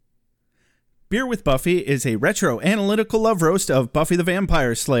Beer with Buffy is a retro-analytical love roast of Buffy the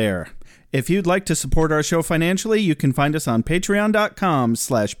Vampire Slayer. If you'd like to support our show financially, you can find us on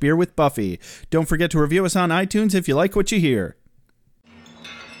patreon.com/beerwithbuffy. Don't forget to review us on iTunes if you like what you hear.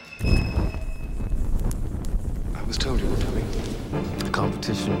 I was told you were coming. The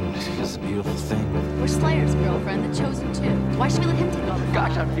competition is a beautiful thing. We're Slayer's girlfriend, the chosen two. Why should we let him take all the fun?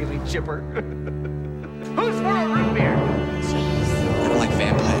 Gosh, I'm feeling chipper. Who's for a root beer? Jeez. I don't like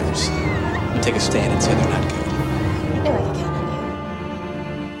vampires. You take a stand and say they're not good. I knew I could count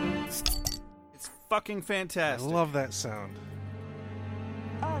on It's fucking I fantastic. love that sound.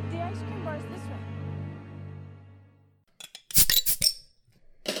 The ice cream bar is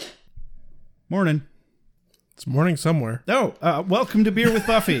this way. Morning. It's morning somewhere. Oh, welcome to Beer with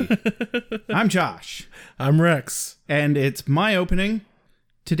Buffy. I'm Josh, I'm Rex. and it's my opening.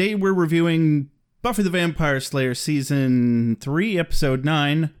 Today we're reviewing Buffy the Vampire Slayer Season 3, Episode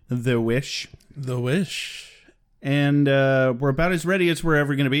 9, The Wish. The Wish. And we're about as ready as we're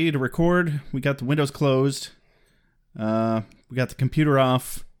ever going to be to record. We got the windows closed. We got the computer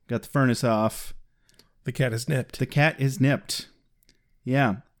off. Got the furnace off. The cat is nipped. The cat is nipped.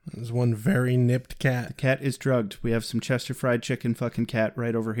 Yeah, There's one very nipped cat. the cat is drugged. We have some Chester Fried Chicken fucking cat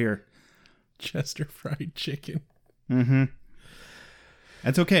right over here. Chester Fried Chicken. Mm-hmm.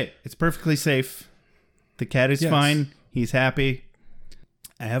 That's okay. It's perfectly safe. The cat is Yes. fine. He's happy.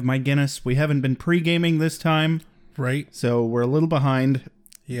 I have my Guinness. We haven't been pre-gaming this time, Right? so we're a little behind.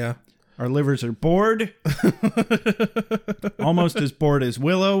 Yeah. Our livers are bored. Almost as bored as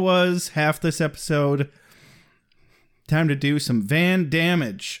Willow was half this episode. Time to do some Van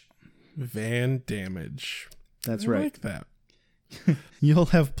damage. Van damage. That's I right. like that. You'll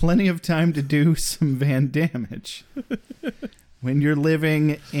have plenty of time to do some Van damage when you're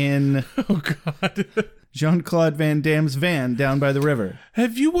living in Oh, God. Jean-Claude Van Damme's van down by the river.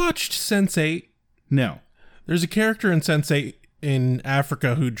 Have you watched Sense8? No. There's a character in Sense8 in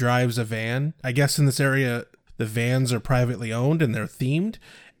Africa who drives a van. I guess in this area, the vans are privately owned and they're themed.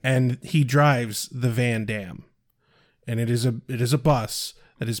 And he drives the Van Dam. And it is a bus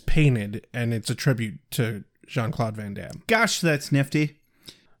that is painted, and it's a tribute to Jean-Claude Van Damme. Gosh, that's nifty.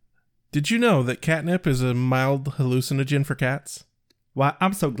 Did you know that catnip is a mild hallucinogen for cats? Why,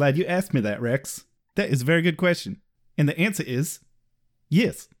 I'm so glad you asked me that, Rex. That is a very good question. And the answer is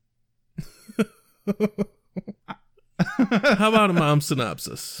yes. How about a mom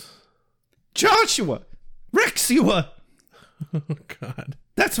synopsis? Joshua! Rexua! Oh, God.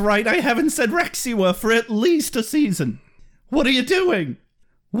 That's right, I haven't said Rexua for at least a season. What are you doing?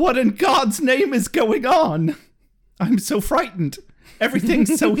 What in God's name is going on? I'm so frightened.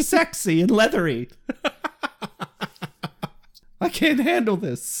 Everything's so sexy and leathery. I can't handle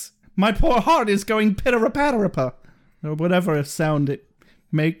this. My poor heart is going pitter-a-patter-a-pa. Or whatever sound it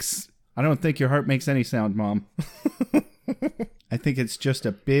makes. I don't think your heart makes any sound, Mom. I think it's just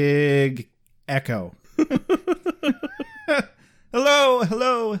a big echo. Hello,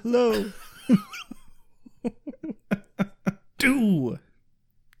 hello, hello. Du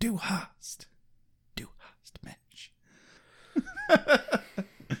hast Mensch.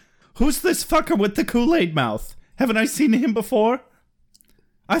 Who's this fucker with the Kool-Aid mouth? Haven't I seen him before?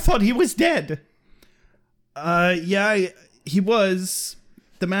 I thought he was dead. Yeah, he was.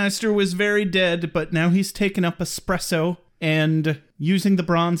 The master was very dead, but now he's taken up espresso and using the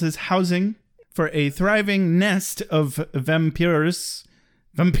bronze as housing for a thriving nest of vampires.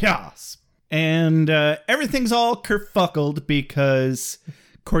 And everything's all kerfuckled because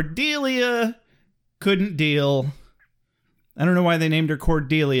Cordelia couldn't deal. I don't know why they named her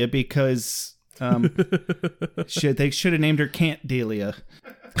Cordelia, because they should have named her Can't Delia.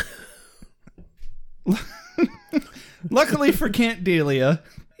 Luckily for Can't Delia,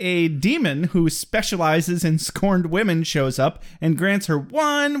 a demon who specializes in scorned women shows up and grants her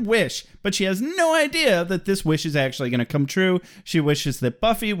one wish, but she has no idea that this wish is actually going to come true. She wishes that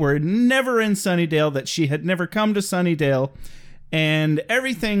Buffy were never in Sunnydale, that she had never come to Sunnydale, and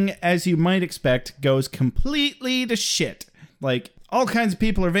everything, as you might expect, goes completely to shit. Like, all kinds of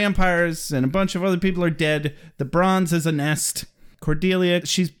people are vampires, and a bunch of other people are dead. The bronze is a nest. Cordelia,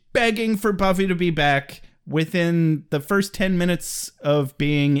 she's begging for Buffy to be back. Within the first 10 minutes of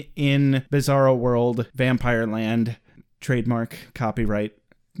being in Bizarro World, Vampire Land, trademark, copyright,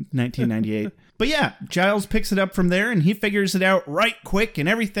 1998. But yeah, Giles picks it up from there, and he figures it out right quick, and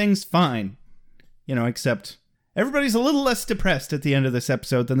everything's fine. You know, except everybody's a little less depressed at the end of this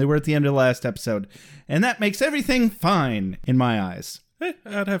episode than they were at the end of the last episode. And that makes everything fine, in my eyes.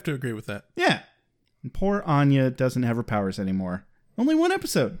 I'd have to agree with that. Yeah. And poor Anya doesn't have her powers anymore. Only one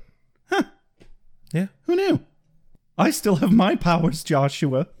episode. Huh. Yeah. Who knew? I still have my powers,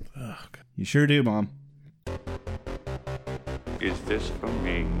 Joshua. Oh, God. You sure do, Mom. Is this for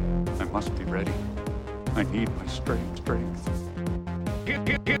me? I must be ready. I need my strength.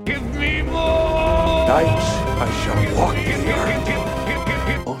 Give me more! Night I shall walk the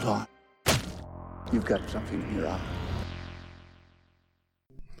earth. Hold on. You've got something in your eye.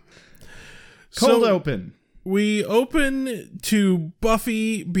 Cold So- open. We open to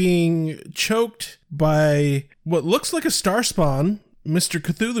Buffy being choked by what looks like a star spawn, Mr.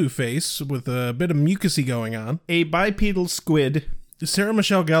 Cthulhu face, with a bit of mucusy going on. A bipedal squid. Sarah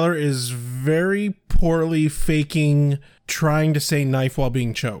Michelle Gellar is very poorly faking trying to say knife while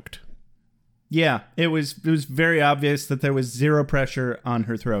being choked. Yeah, it was very obvious that there was zero pressure on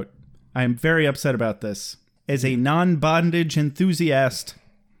her throat. I am very upset about this. As a non-bondage enthusiast,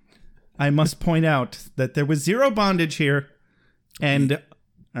 I must point out that there was zero bondage here, and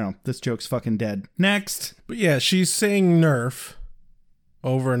I don't know, this joke's fucking dead. Next. But yeah, she's saying nerf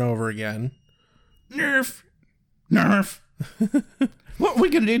over and over again. Nerf. Nerf. What are we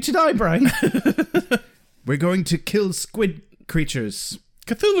going to do tonight, Brian? We're going to kill squid creatures.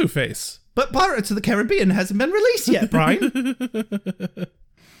 Cthulhu face. But Pirates of the Caribbean hasn't been released yet, Brian.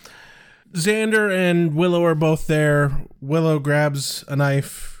 Xander and Willow are both there. Willow grabs a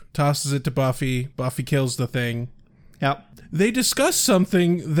knife, tosses it to Buffy. Buffy kills the thing. Yep. They discuss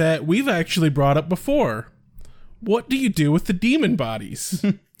something that we've actually brought up before. What do you do with the demon bodies?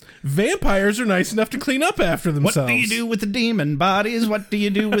 Vampires are nice enough to clean up after themselves. What do you do with the demon bodies? What do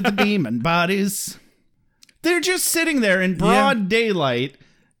you do with the demon bodies? They're just sitting there in broad daylight,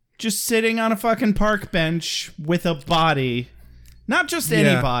 just sitting on a fucking park bench with a body. Not just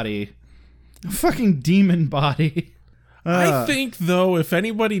any body. A fucking demon body. I think, though, if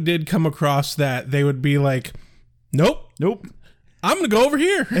anybody did come across that, they would be like, nope, I'm going to go over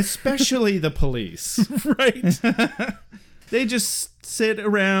here. Especially the police. Right. They just sit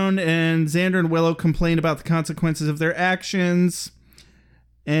around and Xander and Willow complain about the consequences of their actions.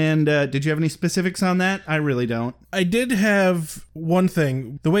 And did you have any specifics on that? I really don't. I did have one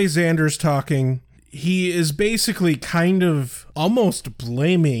thing. The way Xander's talking, he is basically kind of almost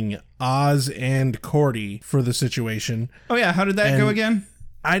blaming Oz and Cordy for the situation. Oh yeah, how did that go again?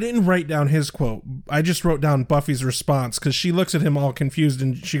 I didn't write down his quote. I just wrote down Buffy's response because she looks at him all confused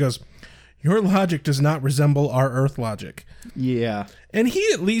and she goes, "Your logic does not resemble our Earth logic." Yeah. And he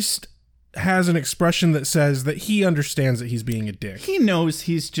at least has an expression that says that he understands that he's being a dick. He knows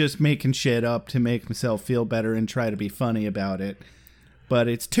he's just making shit up to make himself feel better and try to be funny about it. But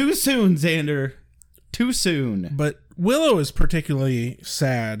it's too soon, Xander. Too soon. But Willow is particularly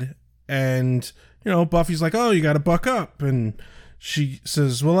sad. And, you know, Buffy's like, "Oh, you got to buck up." And she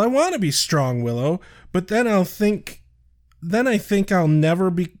says, "Well, I want to be strong, Willow. But then I think I'll never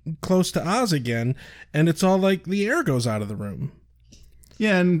be close to Oz again." And it's all like the air goes out of the room.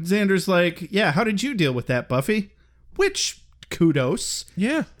 Yeah, and Xander's like, "Yeah, how did you deal with that, Buffy?" Which, kudos.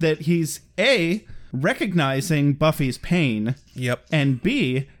 Yeah. That he's A, recognizing Buffy's pain. Yep. And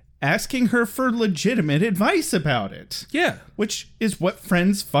B, asking her for legitimate advice about it. Yeah. Which is what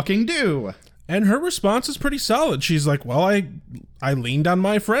friends fucking do. And her response is pretty solid. She's like, "Well, I leaned on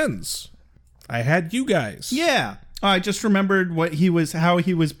my friends. I had you guys." Yeah. I just remembered how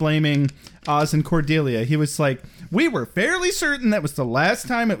he was blaming Oz and Cordelia. He was like, "We were fairly certain that was the last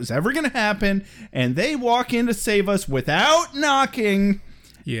time it was ever going to happen, and they walk in to save us without knocking."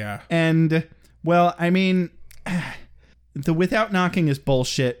 Yeah. And, well, I mean, the without knocking is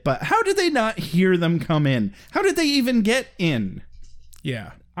bullshit, but how did they not hear them come in? How did they even get in?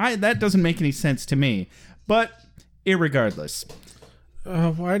 Yeah. That doesn't make any sense to me. But, irregardless.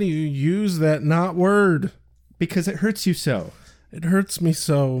 Why do you use that not word? Because it hurts you so. It hurts me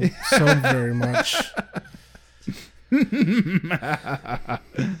so very much.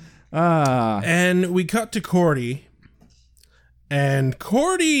 And we cut to Cordy. And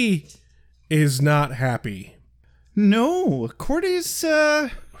Cordy is not happy. No, Cordy's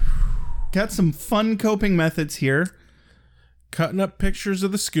got some fun coping methods here. Cutting up pictures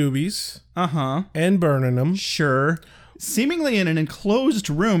of the Scoobies. Uh-huh. And burning them. Sure. Seemingly in an enclosed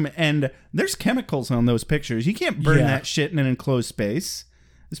room, and there's chemicals on those pictures. You can't burn that shit in an enclosed space.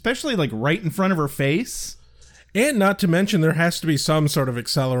 Especially, like, right in front of her face. And not to mention, there has to be some sort of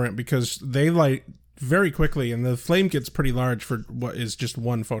accelerant because they light very quickly, and the flame gets pretty large for what is just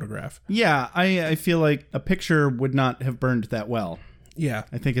one photograph. Yeah, I feel like a picture would not have burned that well. Yeah.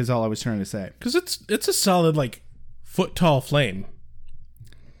 I think is all I was trying to say. Because it's a solid, like, foot-tall flame.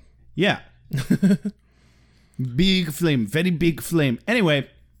 Yeah. Big flame. Very big flame. Anyway,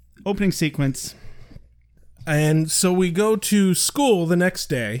 opening sequence. And so we go to school the next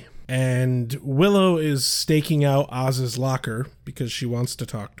day, And Willow is staking out Oz's locker because she wants to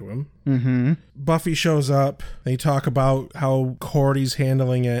talk to him. Mm-hmm. Buffy shows up. They talk about how Cordy's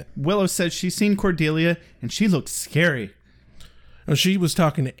handling it. Willow says she's seen Cordelia and she looks scary. And she was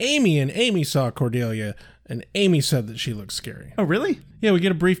talking to Amy, and Amy saw Cordelia, and Amy said that she looked scary. Oh, really? Yeah, we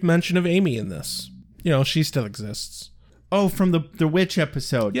get a brief mention of Amy in this. You know, she still exists. Oh, from the witch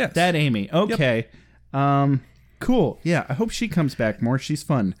episode. Yes. That Amy. Okay. Cool. Yeah, I hope she comes back more. She's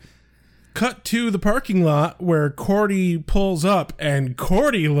fun. Cut to the parking lot where Cordy pulls up, and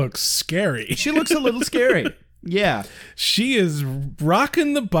Cordy looks scary. She looks a little scary. Yeah. She is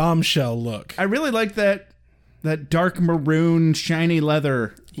rocking the bombshell look. I really like that dark maroon, shiny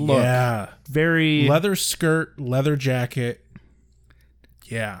leather look. Yeah. Very... Leather skirt, leather jacket.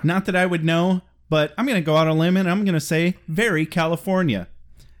 Yeah. Not that I would know, but I'm going to go out on a limb and I'm going to say very California.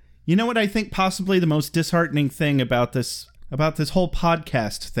 You know what I think possibly the most disheartening thing about this whole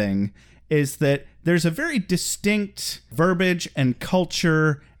podcast thing is that there's a very distinct verbiage and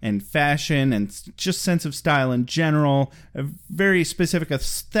culture and fashion and just sense of style in general, a very specific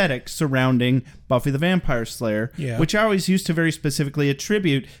aesthetic surrounding Buffy the Vampire Slayer, which I always used to very specifically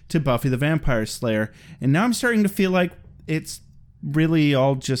attribute to Buffy the Vampire Slayer. And now I'm starting to feel like it's really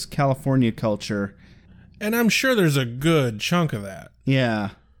all just California culture. And I'm sure there's a good chunk of that. Yeah.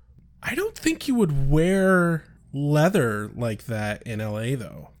 I don't think you would wear leather like that in LA,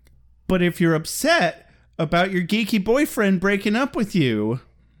 though. But if you're upset about your geeky boyfriend breaking up with you...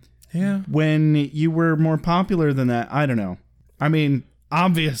 Yeah. When you were more popular than that, I don't know. I mean,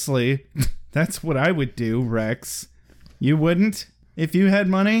 obviously, that's what I would do, Rex. You wouldn't? If you had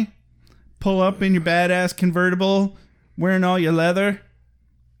money? Pull up in your badass convertible, wearing all your leather,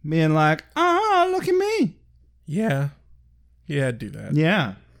 being like, oh, look at me. Yeah. Yeah, I'd do that.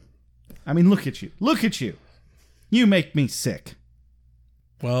 Yeah. I mean, look at you. Look at you. You make me sick.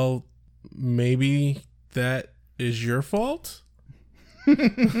 Well, maybe that is your fault?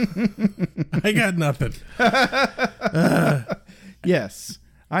 I got nothing. Yes,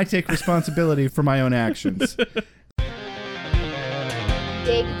 I take responsibility for my own actions.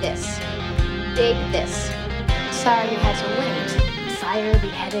 Dig this. Sorry you had to wait. Fire,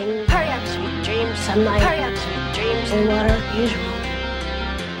 beheading. Hurry up, sweet dreams. Sunlight. Hurry up, sweet dreams. Cold water, usual.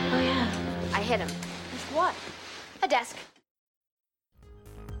 Oh yeah, I hit him. With what? A desk.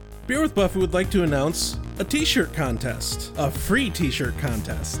 Beer with Buffy would like to announce a t-shirt contest, a free t-shirt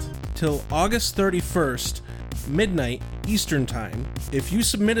contest, till August 31st, midnight Eastern Time. If you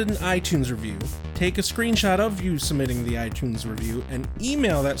submitted an iTunes review, take a screenshot of you submitting the iTunes review and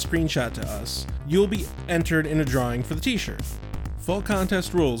email that screenshot to us. You'll be entered in a drawing for the t-shirt. Full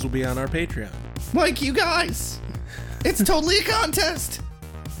contest rules will be on our Patreon. Like you guys, it's totally a contest.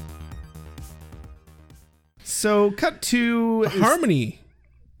 So, cut to Harmony.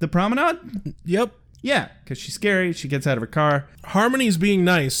 The promenade? Yep. Yeah, because she's scary. She gets out of her car. Harmony's being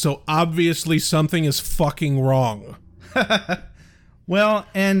nice, so obviously something is fucking wrong. Well,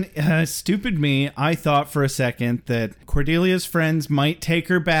 and stupid me, I thought for a second that Cordelia's friends might take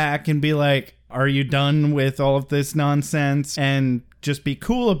her back and be like, are you done with all of this nonsense? And just be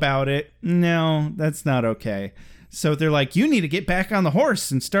cool about it. No, that's not okay. So they're like, you need to get back on the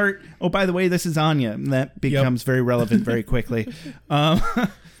horse and start... Oh, by the way, this is Anya. That becomes very relevant very quickly.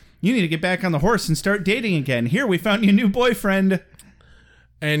 You need to get back on the horse and start dating again. Here, we found you a new boyfriend.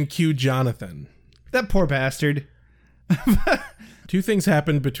 And cue Jonathan. That poor bastard. Two things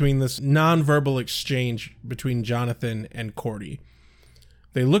happened between this non-verbal exchange between Jonathan and Cordy.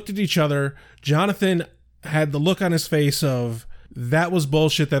 They looked at each other. Jonathan had the look on his face of, that was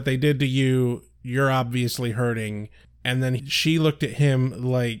bullshit that they did to you. You're obviously hurting. And then she looked at him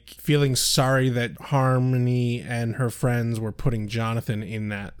like feeling sorry that Harmony and her friends were putting Jonathan in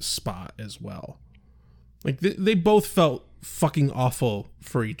that spot as well. Like they both felt fucking awful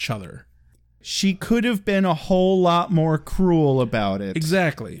for each other. She could have been a whole lot more cruel about it.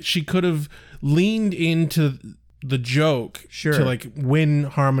 Exactly. She could have leaned into the joke to like win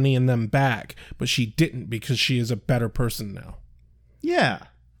Harmony and them back, but she didn't because she is a better person now. Yeah.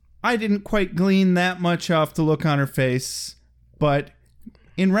 I didn't quite glean that much off the look on her face, but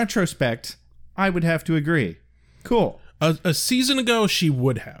in retrospect, I would have to agree. Cool. A season ago, she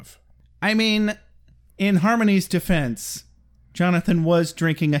would have. I mean, in Harmony's defense, Jonathan was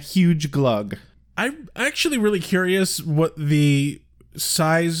drinking a huge glug. I'm actually really curious what the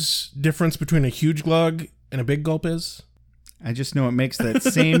size difference between a huge glug and a big gulp is. I just know it makes that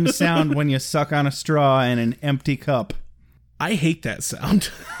same sound when you suck on a straw in an empty cup. I hate that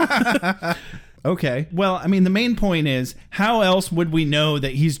sound. Okay. Well, I mean, the main point is, how else would we know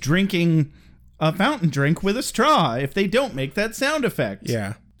that he's drinking a fountain drink with a straw if they don't make that sound effect?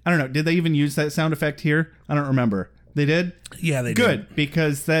 Yeah. I don't know. Did they even use that sound effect here? I don't remember. They did? Yeah, they Good, did.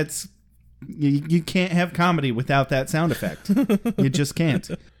 because that's... You can't have comedy without that sound effect. You just can't.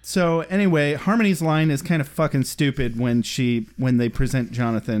 So anyway, Harmony's line is kind of fucking stupid when they present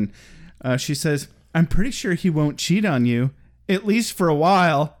Jonathan. She says, "I'm pretty sure he won't cheat on you, at least for a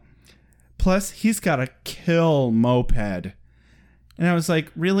while. Plus, he's got a kill moped." And I was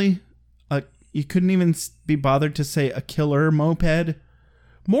like, really? You couldn't even be bothered to say a killer moped?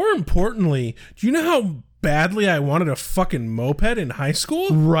 More importantly, do you know how badly I wanted a fucking moped in high school?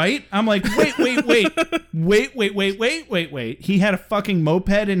 Right? I'm like, wait. He had a fucking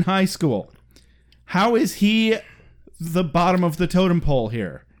moped in high school. How is he the bottom of the totem pole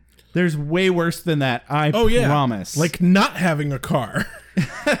here? There's way worse than that, I promise. Like not having a car.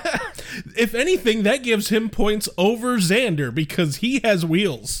 If anything, that gives him points over Xander because he has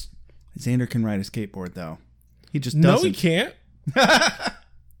wheels. Xander can ride a skateboard, though. He just doesn't. No, he can't.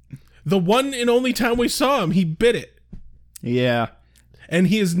 The one and only time we saw him, he bit it. Yeah. And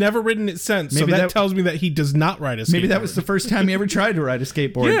he has never ridden it since. Maybe so that that tells me that he does not ride a skateboard. Maybe that was the first time he ever tried to ride a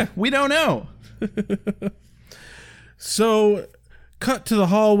skateboard. Yeah. We don't know. So, cut to the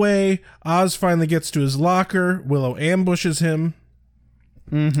hallway. Oz finally gets to his locker. Willow ambushes him.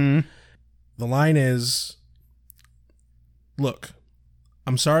 Mm-hmm. The line is, "Look,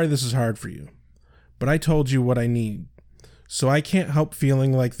 I'm sorry this is hard for you, but I told you what I need. So I can't help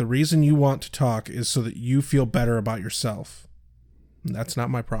feeling like the reason you want to talk is so that you feel better about yourself. And that's not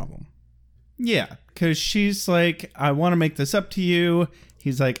my problem." Yeah, because she's like, "I want to make this up to you."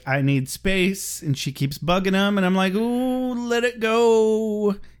 He's like, "I need space." And she keeps bugging him. And I'm like, "Ooh, let it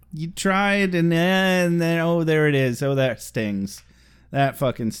go. You tried. And then, oh, there it is. Oh, that stings. That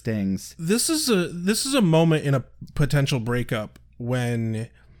fucking stings." This is a moment in a potential breakup when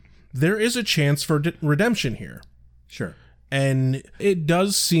there is a chance for redemption here. Sure. And it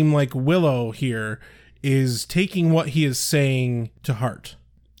does seem like Willow here is taking what he is saying to heart.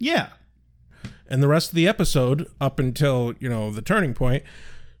 Yeah. And the rest of the episode, up until, the turning point,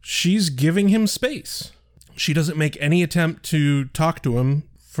 she's giving him space. She doesn't make any attempt to talk to him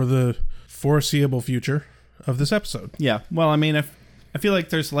for the foreseeable future of this episode. Yeah. Well, I mean, I feel like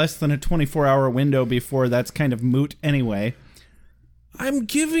there's less than a 24-hour window before that's kind of moot anyway. I'm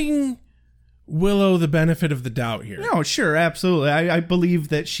giving Willow the benefit of the doubt here. No, sure, absolutely. I believe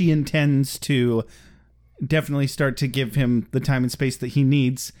that she intends to definitely start to give him the time and space that he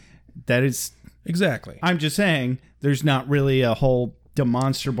needs. That is... Exactly. I'm just saying there's not really a whole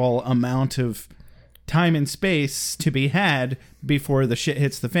demonstrable amount of time and space to be had before the shit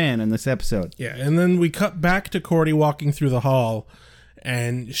hits the fan in this episode. Yeah, and then we cut back to Cordy walking through the hall,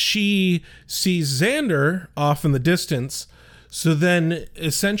 and she sees Xander off in the distance, so then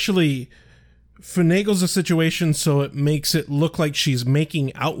essentially finagles the situation so it makes it look like she's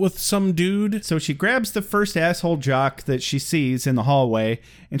making out with some dude. So she grabs the first asshole jock that she sees in the hallway,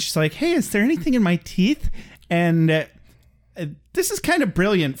 and she's like, "Hey, is there anything in my teeth?" And this is kind of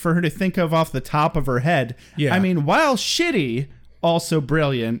brilliant for her to think of off the top of her head. Yeah. I mean, while shitty, also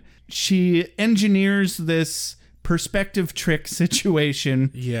brilliant. She engineers this perspective trick situation.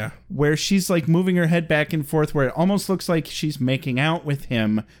 Yeah. Where she's like moving her head back and forth where it almost looks like she's making out with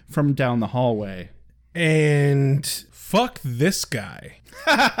him from down the hallway. And fuck this guy.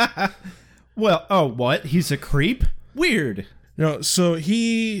 Well, oh, what? He's a creep? Weird. No, so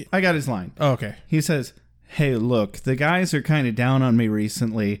I got his line. Oh, okay. He says, "Hey, look, the guys are kind of down on me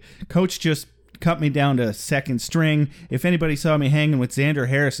recently. Coach just cut me down to second string. If anybody saw me hanging with Xander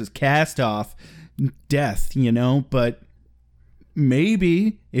Harris's cast off, death, but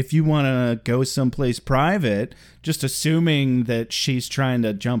maybe if you want to go someplace private," just assuming that she's trying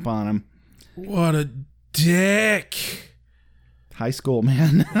to jump on him. What a dick. High school,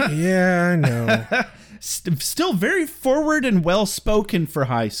 man. Yeah, I know. Still very forward and well-spoken for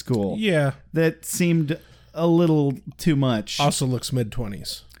high school. Yeah. That seemed a little too much. Also looks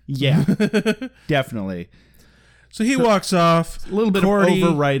mid-20s. Yeah, definitely. So he walks off. A little bit Cordy, of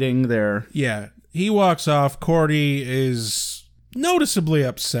overwriting there. Yeah. He walks off. Cordy is noticeably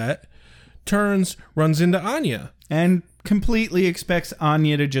upset. Turns, runs into Anya. And completely expects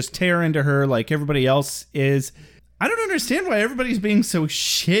Anya to just tear into her like everybody else is. I don't understand why everybody's being so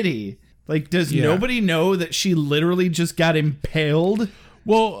shitty. Like, does nobody know that she literally just got impaled?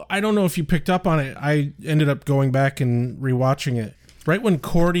 Well, I don't know if you picked up on it. I ended up going back and rewatching it. Right when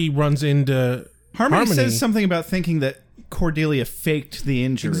Cordy runs into Harmony says something about thinking that Cordelia faked the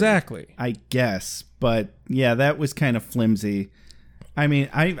injury. Exactly. I guess. But, yeah, that was kind of flimsy. I mean,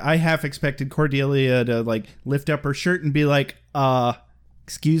 I half expected Cordelia to, like, lift up her shirt and be like,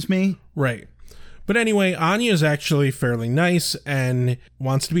 excuse me? Right. But anyway, Anya's actually fairly nice and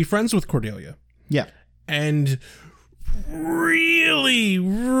wants to be friends with Cordelia. Yeah. And really,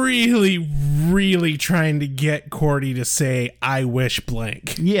 really, really trying to get Cordy to say, I wish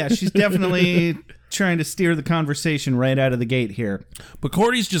blank. Yeah, she's definitely trying to steer the conversation right out of the gate here. But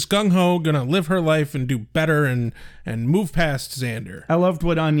Cordy's just gung-ho, gonna live her life and do better and move past Xander. I loved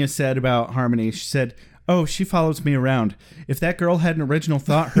what Anya said about Harmony. She said, "Oh, she follows me around. If that girl had an original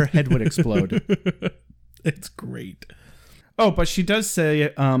thought, her head would explode." It's great. Oh, but she does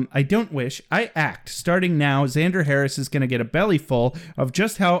say, I don't wish, I act. Starting now, Xander Harris is going to get a belly full of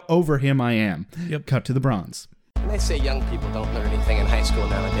just how over him I am. Yep. Cut to the bronze. They say young people don't learn anything in high school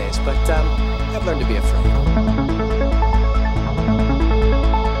nowadays, but I've learned to be afraid.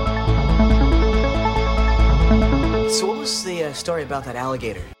 So what was the story about that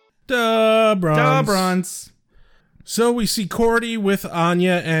alligator? Duh, bronze. Duh, bronze. So we see Cordy with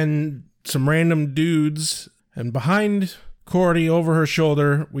Anya and some random dudes, and behind Cordy, over her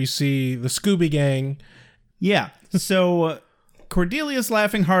shoulder, we see the Scooby Gang. Yeah, so Cordelia's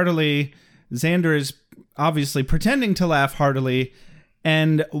laughing heartily. Xander is obviously pretending to laugh heartily.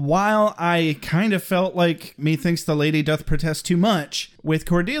 And while I kind of felt like methinks the lady doth protest too much, with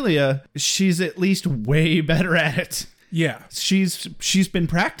Cordelia, she's at least way better at it. Yeah. She's been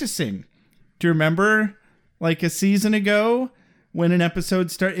practicing. Do you remember, like a season ago, when an episode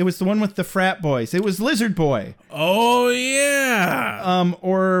started? It was the one with the frat boys. It was Lizard Boy. Oh, yeah.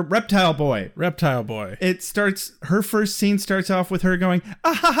 Or Reptile Boy. Reptile Boy. It starts, her first scene starts off with her going,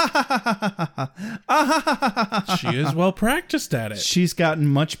 ah ha ha ha ha ha ha ha ha. She is well practiced at it. She's gotten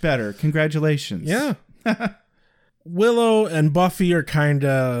much better. Congratulations. Yeah. Willow and Buffy are kind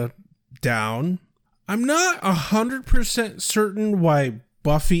of down. I'm not 100% certain why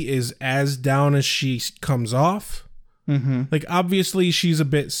Buffy is as down as she comes off. Mm-hmm. Like, obviously, she's a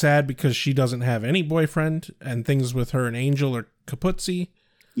bit sad because she doesn't have any boyfriend, and things with her and Angel are kaputzi.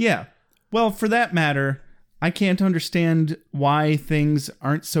 Yeah. Well, for that matter, I can't understand why things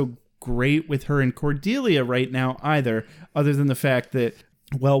aren't so great with her and Cordelia right now either, other than the fact that,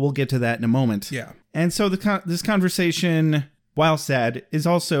 well, we'll get to that in a moment. Yeah. And so this conversation, while sad, is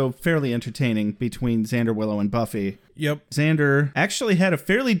also fairly entertaining between Xander, Willow, and Buffy. Yep. Xander actually had a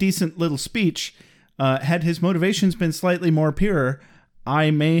fairly decent little speech. Had his motivations been slightly more pure,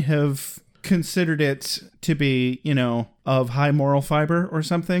 I may have considered it to be, of high moral fiber or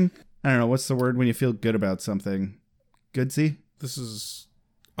something. I don't know, what's the word when you feel good about something? Goodsy? This is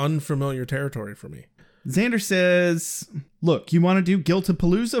unfamiliar territory for me. Xander says, look, you want to do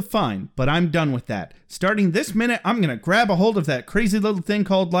Guilt-a-Palooza? Fine, but I'm done with that. Starting this minute, I'm going to grab a hold of that crazy little thing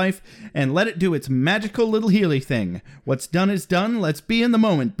called life and let it do its magical little Healy thing. What's done is done. Let's be in the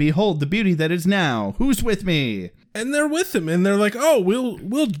moment. Behold the beauty that is now. Who's with me? And they're with him, and they're like, oh,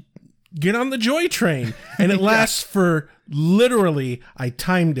 we'll get on the joy train. And it lasts for literally, I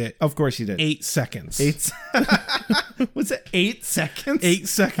timed it. Of course you did. 8 seconds. Was it 8 seconds? 8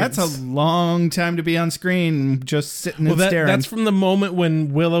 seconds. That's a long time to be on screen, just sitting and staring. That's from the moment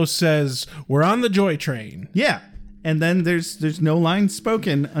when Willow says, we're on the joy train. Yeah. And then there's no line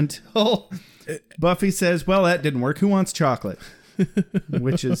spoken until Buffy says, well, that didn't work. Who wants chocolate?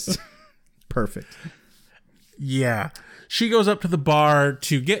 Which is perfect. Yeah. She goes up to the bar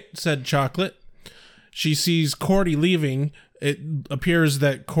to get said chocolate. She sees Cordy leaving. It appears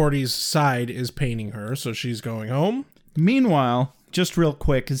that Cordy's side is paining her, so she's going home. Meanwhile, just real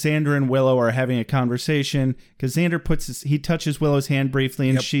quick, Xander and Willow are having a conversation because Xander he touches Willow's hand briefly,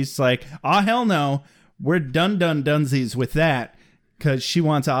 and she's like, hell no, we're dunsies with that, because she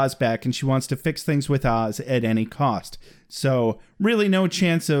wants Oz back and she wants to fix things with Oz at any cost. So really no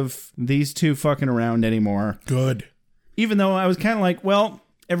chance of these two fucking around anymore. Good. Even though I was kind of like, well,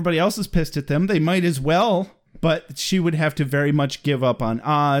 everybody else is pissed at them, they might as well. But she would have to very much give up on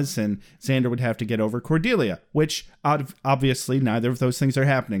Oz, and Xander would have to get over Cordelia, which obviously neither of those things are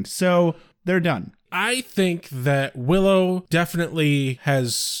happening. So they're done. I think that Willow definitely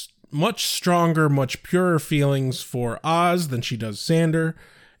has much stronger, much purer feelings for Oz than she does Xander.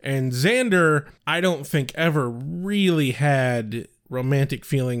 And Xander, I don't think ever really had romantic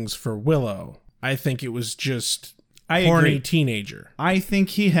feelings for Willow. I think it was just horny teenager. I think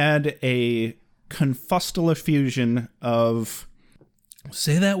he had a confustal effusion of...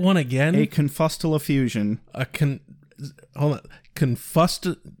 Say that one again. A confustal effusion. Hold on.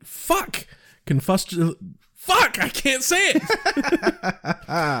 Fuck! I can't say it.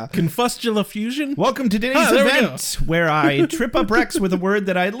 Confustula fusion? Welcome to today's event, where I trip up Rex with a word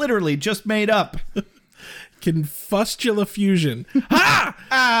that I literally just made up. Confustula fusion.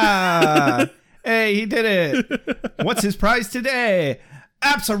 Ha! Hey, he did it. What's his prize today?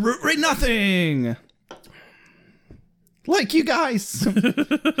 Absolutely nothing. Like you guys.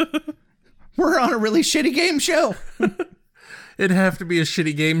 We're on a really shitty game show. It'd have to be a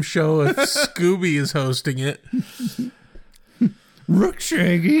shitty game show if Scooby is hosting it. Rook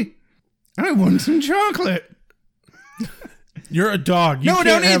Shaggy, I want some chocolate. You're a dog. You No, can't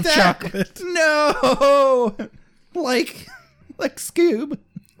don't have eat that. chocolate. No. Like Scoob.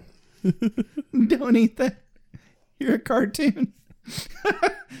 Don't eat that. You're a cartoon.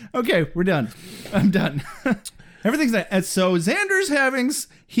 Okay, we're done. I'm done. Everything's done. And so Xander's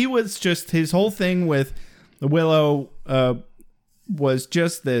he was just, his whole thing with Willow was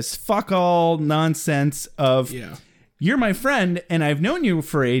just this fuck all nonsense of, you're my friend and I've known you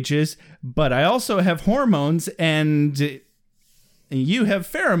for ages, but I also have hormones and you have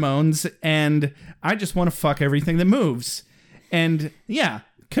pheromones and I just want to fuck everything that moves. And yeah,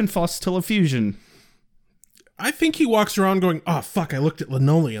 confusion. I think he walks around going, oh, fuck, I looked at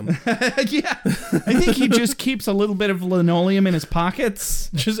linoleum. Yeah. I think he just keeps a little bit of linoleum in his pockets.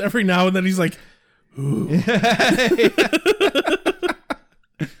 Just every now and then he's like, ooh.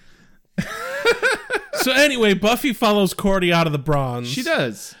 So anyway, Buffy follows Cordy out of the bronze. She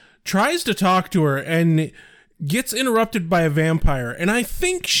does. Tries to talk to her and gets interrupted by a vampire. And I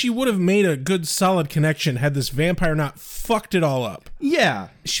think she would have made a good solid connection had this vampire not fucked it all up. Yeah.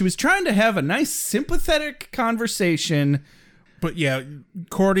 She was trying to have a nice sympathetic conversation. But yeah,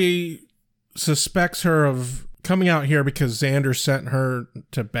 Cordy suspects her of coming out here because Xander sent her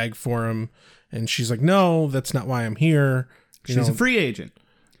to beg for him. And she's like, no, that's not why I'm here. She's a free agent.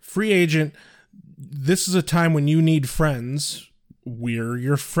 Free agent. This is a time when you need friends. We're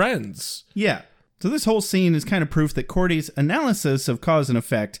your friends. Yeah. So this whole scene is kind of proof that Cordy's analysis of cause and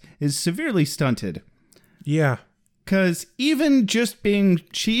effect is severely stunted. Yeah. Because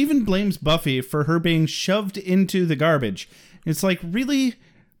she even blames Buffy for her being shoved into the garbage. It's like, really?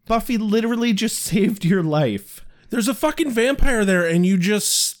 Buffy literally just saved your life. There's a fucking vampire there and you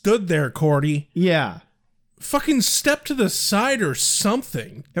just stood there, Cordy. Yeah. Fucking step to the side or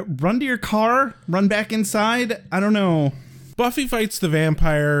something. Run to your car? Run back inside? I don't know. Buffy fights the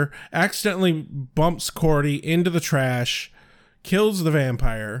vampire, accidentally bumps Cordy into the trash, kills the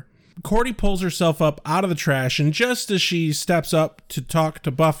vampire. Cordy pulls herself up out of the trash, and just as she steps up to talk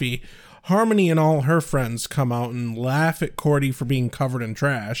to Buffy, Harmony and all her friends come out and laugh at Cordy for being covered in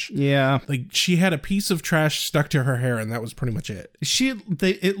trash. Yeah. Like, she had a piece of trash stuck to her hair, and that was pretty much it.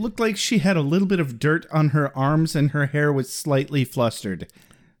 It looked like she had a little bit of dirt on her arms, and her hair was slightly flustered.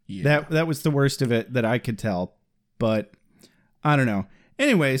 Yeah. That was the worst of it that I could tell, but I don't know.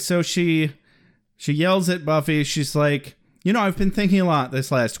 Anyway, so she yells at Buffy. She's like, I've been thinking a lot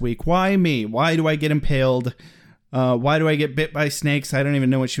this last week. Why me? Why do I get impaled? Why do I get bit by snakes? I don't even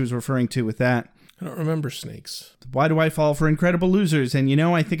know what she was referring to with that. I don't remember snakes. Why do I fall for incredible losers? And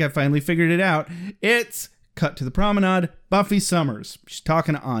I think I finally figured it out. It's cut to the promenade. Buffy Summers. She's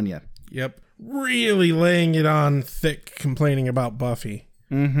talking to Anya. Yep. Really laying it on thick, complaining about Buffy.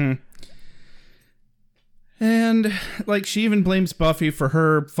 Mm-hmm. And, she even blames Buffy for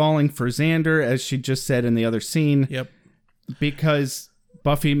her falling for Xander, as she just said in the other scene. Yep. Because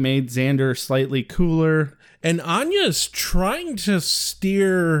Buffy made Xander slightly cooler. And Anya's trying to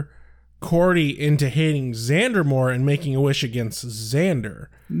steer Cordy into hating Xander more and making a wish against Xander.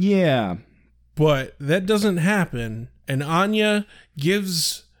 Yeah. But that doesn't happen. And Anya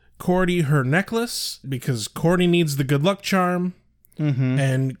gives Cordy her necklace because Cordy needs the good luck charm. Mm-hmm.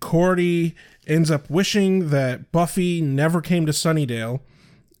 And Cordy ends up wishing that Buffy never came to Sunnydale.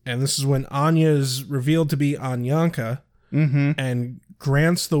 And this is when Anya is revealed to be Anyanka and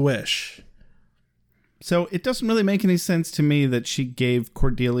grants the wish. So it doesn't really make any sense to me that she gave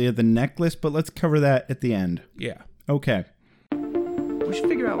Cordelia the necklace, but let's cover that at the end. Yeah. Okay. We should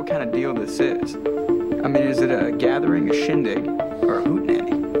figure out what kind of deal this is. I mean, is it a gathering, a shindig, or a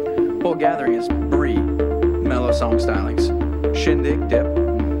hootenanny? Well, gathering is brie, mellow song stylings. Shindig, dip,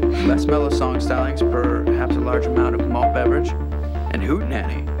 less mellow song stylings, perhaps a large amount of malt beverage. And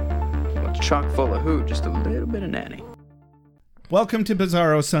hootenanny, well, it's chock full of hoot, just a little bit of nanny. Welcome to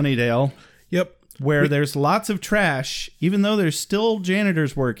Bizarro Sunnydale. Yep. Where there's lots of trash, even though there's still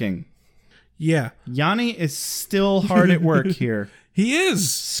janitors working. Yeah. Yanni is still hard at work here. He is.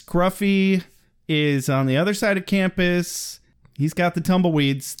 Scruffy is on the other side of campus. He's got the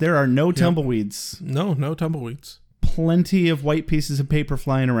tumbleweeds. There are no tumbleweeds. No tumbleweeds. Plenty of white pieces of paper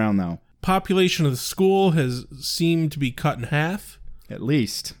flying around, though. Population of the school has seemed to be cut in half. At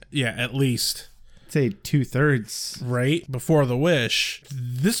least. Yeah, at least. I'd say 2/3. Right? Before the wish.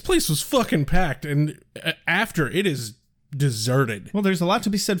 This place was fucking packed, and after, it is deserted. Well, there's a lot to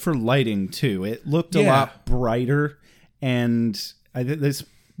be said for lighting, too. It looked a lot brighter, and This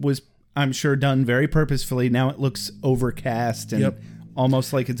was, I'm sure, done very purposefully. Now it looks overcast and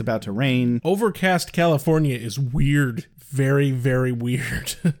almost like it's about to rain. Overcast California is weird. Very, very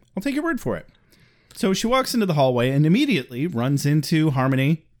weird. I'll take your word for it. So she walks into the hallway and immediately runs into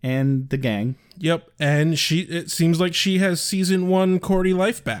Harmony and the gang. Yep, and it seems like she has season 1 Cordy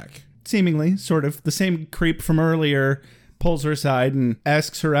life back. Seemingly, sort of. The same creep from earlier pulls her aside and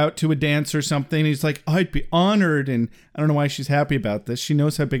asks her out to a dance or something. He's like, I'd be honored. And I don't know why she's happy about this. She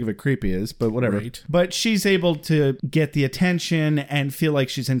knows how big of a creep he is, but whatever. Right. But she's able to get the attention and feel like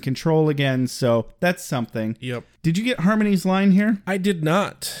she's in control again. So that's something. Yep. Did you get Harmony's line here? I did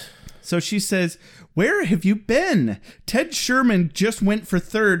not. So she says, where have you been? Ted Sherman just went for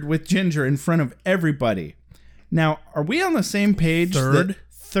third with Ginger in front of everybody. Now, are we on the same page? Third? That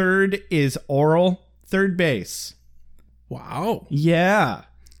third is oral. Third base. Wow. Yeah.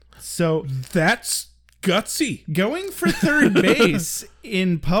 So That's gutsy. going for third base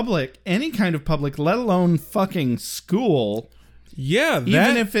in public, any kind of public, let alone fucking school, Yeah, that...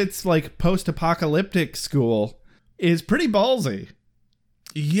 even if it's like post-apocalyptic school, is pretty ballsy.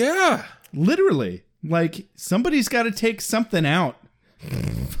 Yeah. Literally. Like, somebody's got to take something out.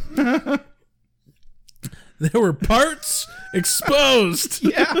 There were parts exposed.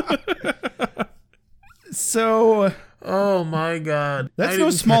 Yeah. So... Oh my God. That's no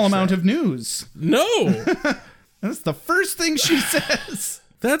small amount of news. No. That's the first thing she says.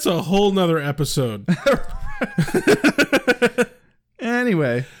 That's a whole nother episode.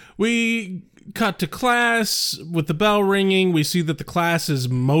 Anyway. We cut to class with the bell ringing. We see that the class is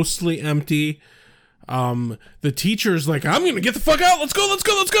mostly empty. The teacher's like, I'm going to get the fuck out. Let's go, let's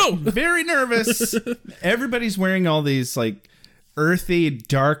go, let's go. Very nervous. Everybody's wearing all these like earthy,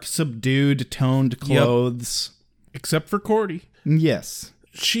 dark, subdued, toned clothes. Except for Cordy. Yes.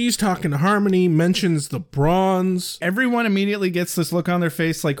 She's talking to Harmony, mentions the bronze. Everyone immediately gets this look on their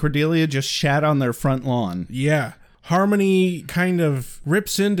face like Cordelia just shat on their front lawn. Yeah. Harmony kind of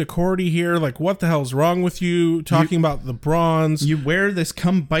rips into Cordy here, like, what the hell's wrong with you? Talking about the bronze. You wear this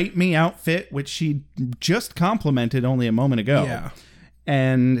come bite me outfit, which she just complimented only a moment ago. Yeah.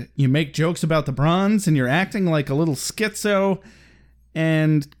 And you make jokes about the bronze, and you're acting like a little schizo.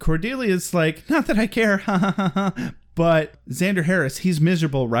 And Cordelia's like, not that I care, ha ha ha ha. But Xander Harris, he's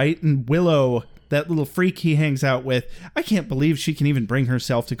miserable, right? And Willow, that little freak he hangs out with, I can't believe she can even bring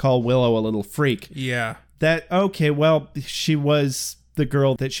herself to call Willow a little freak. Yeah. Okay, well, she was the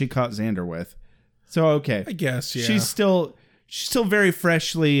girl that she caught Xander with. So, okay. I guess, yeah. She's still very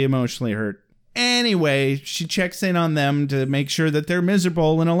freshly emotionally hurt. Anyway, she checks in on them to make sure that they're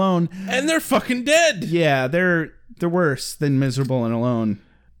miserable and alone. And they're fucking dead. Yeah, they're worse than miserable and alone.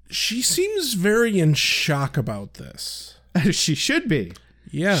 She seems very in shock about this. She should be.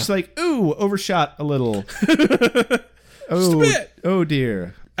 Yeah. She's like, ooh, overshot a little. Just a bit. Oh,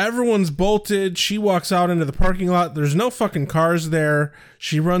 dear. Everyone's bolted. She walks out into the parking lot. There's no fucking cars there.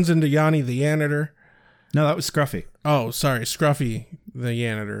 She runs into Yanni the Janitor. No, that was Scruffy. Oh, sorry. Scruffy the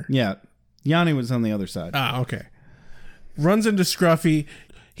Janitor. Yeah. Yanni was on the other side. Ah, okay. Runs into Scruffy.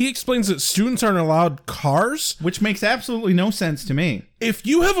 He explains that students aren't allowed cars. Which makes absolutely no sense to me. If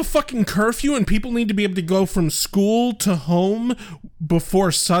you have a fucking curfew and people need to be able to go from school to home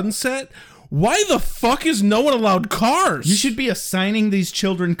before sunset, why the fuck is no one allowed cars? You should be assigning these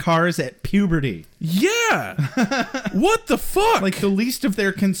children cars at puberty. Yeah. What the fuck? Like, the least of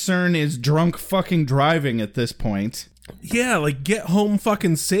their concern is drunk fucking driving at this point. Yeah, like, get home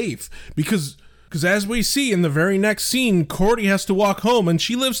fucking safe. Because as we see in the very next scene, Cordy has to walk home, and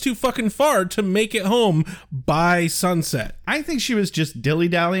she lives too fucking far to make it home by sunset. I think she was just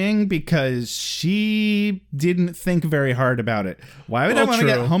dilly-dallying because she didn't think very hard about it. Why would I want to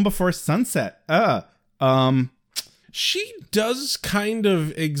get home before sunset? She does kind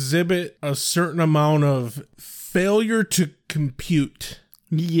of exhibit a certain amount of failure to compute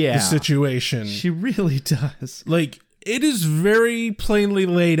the situation. She really does. Like, it is very plainly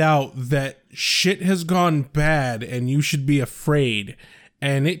laid out that shit has gone bad and you should be afraid.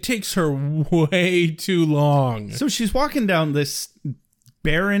 And it takes her way too long. So she's walking down this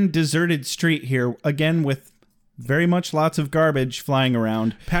barren, deserted street here, again with very much lots of garbage flying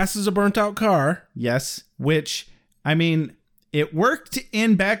around. Passes a burnt out car. Yes, which, I mean, it worked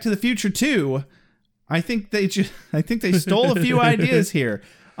in Back to the Future 2. I think they stole a few ideas here.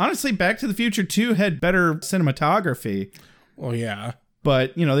 Honestly, Back to the Future 2 had better cinematography. Well, yeah.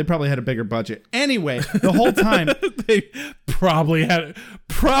 But, you know, they probably had a bigger budget. Anyway, the whole time... They probably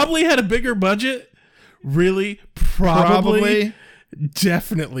had a bigger budget. Really? Probably?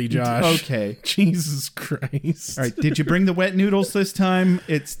 Definitely, Josh. Okay. Jesus Christ. All right, did you bring the wet noodles this time?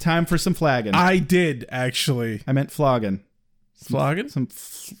 It's time for some flagging. I did, actually. I meant flogging. Flogging? Some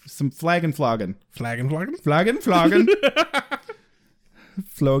flagging flogging. Flagging, flogging? Flagging flogging.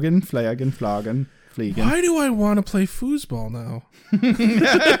 Flogging, flagging, flogging, fliegen. Why do I want to play foosball now?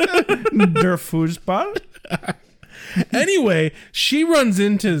 Der Fußball? Anyway, she runs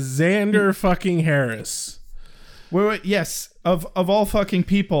into Xander fucking Harris. Wait, yes, of all fucking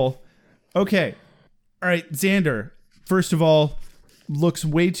people. Okay. All right, Xander, first of all, looks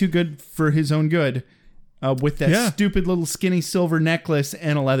way too good for his own good with that stupid little skinny silver necklace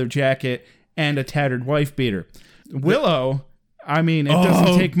and a leather jacket and a tattered wife beater. Willow, I mean, it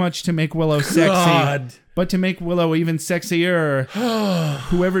doesn't take much to make Willow sexy, but to make Willow even sexier,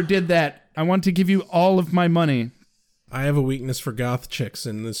 whoever did that, I want to give you all of my money. I have a weakness for goth chicks,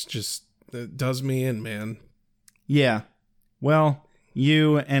 and this just does me in, man. Yeah. Well,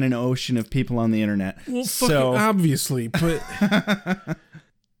 you and an ocean of people on the internet. Well, fucking obviously, but...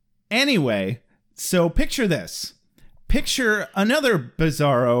 Anyway, so picture this. Picture another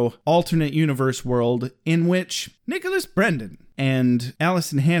bizarro alternate universe world in which Nicholas Brendan and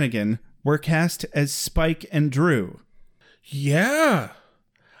Allison Hannigan were cast as Spike and Drew. Yeah.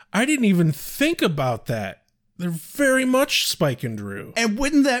 I didn't even think about that. They're very much Spike and Drew. And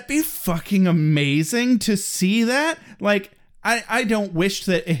wouldn't that be fucking amazing to see that? Like, I don't wish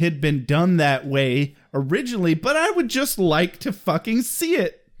that it had been done that way originally, but I would just like to fucking see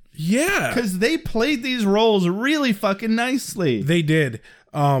it. Yeah. Because they played these roles really fucking nicely. They did.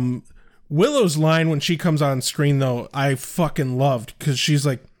 Willow's line when she comes on screen, though, I fucking loved. Because she's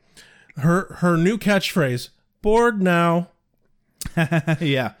like, her new catchphrase, bored now.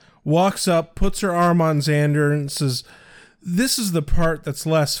 Yeah. Walks up, puts her arm on Xander and says, this is the part that's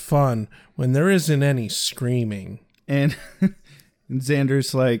less fun when there isn't any screaming. And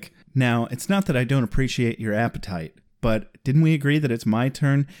Xander's like, now, it's not that I don't appreciate your appetite, but didn't we agree that it's my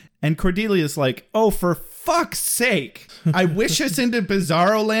turn? And Cordelia's like, oh, for fuck's sake. I wish us into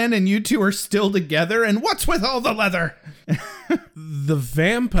Bizarro Land and you two are still together, and what's with all the leather? The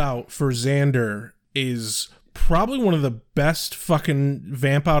vamp out for Xander is probably one of the best fucking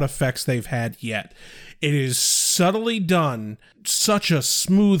vamp out effects they've had yet. It is subtly done. Such a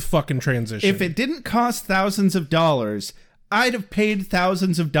smooth fucking transition. If it didn't cost thousands of dollars, I'd have paid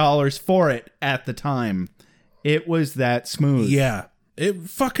thousands of dollars for it at the time. It was that smooth. Yeah. It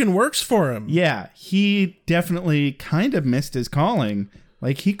fucking works for him. Yeah, he definitely kind of missed his calling.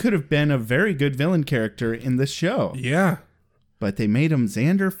 Like, he could have been a very good villain character in this show. Yeah. But they made him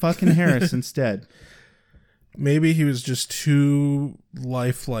Xander fucking Harris instead. Maybe he was just too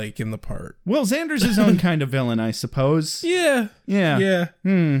lifelike in the part. Well, Xander's his own kind of villain, I suppose. Yeah. Yeah.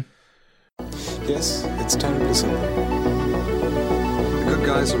 Yeah. Yes, it's time to listen. The good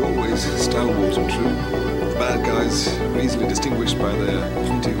guys are always stalwart and true. The bad guys are easily distinguished by their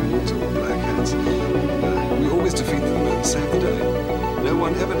pointy horns or black hats. We always defeat them and save the day. No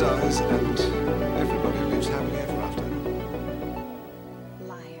one ever dies, and everybody lives happily ever after.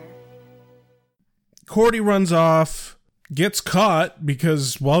 Liar. Cordy runs off, gets caught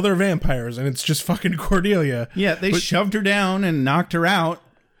because, well, they're vampires, and it's just fucking Cordelia. Yeah, they shoved her down and knocked her out.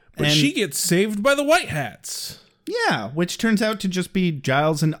 But she gets saved by the White Hats. Yeah, which turns out to just be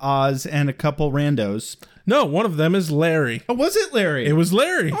Giles and Oz and a couple randos. No, one of them is Larry. Oh, was it Larry? It was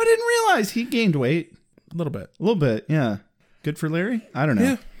Larry. Oh, I didn't realize he gained weight. A little bit. A little bit, yeah. Good for Larry? I don't know.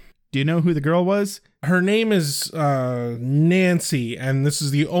 Yeah. Do you know who the girl was? Her name is Nancy, and this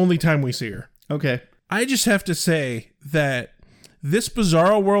is the only time we see her. Okay. I just have to say that this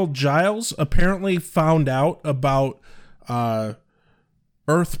Bizarro World Giles apparently found out about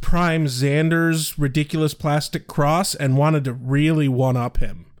Earth Prime Xander's ridiculous plastic cross and wanted to really one-up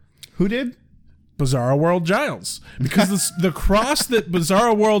him. Who did? Bizarro World Giles. Because the cross that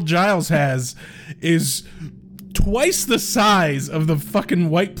Bizarro World Giles has is twice the size of the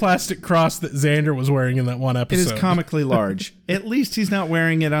fucking white plastic cross that Xander was wearing in that one It episode. is comically large. At least he's not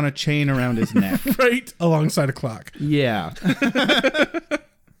wearing it on a chain around his neck. Right alongside a clock. Yeah.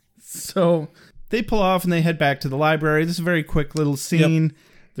 So they pull off and they head back to the library. This is a very quick little scene. Yep.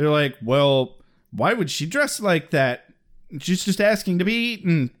 They're like, well, why would she dress like that? She's just asking to be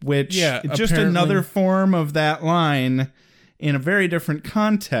eaten, which is just another form of that line in a very different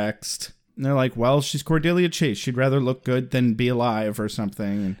context. And they're like, well, she's Cordelia Chase. She'd rather look good than be alive or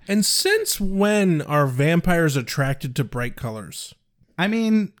something. And since when are vampires attracted to bright colors? I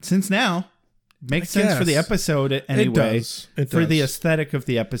mean, since now. Makes sense for the episode anyway. It does. For the aesthetic of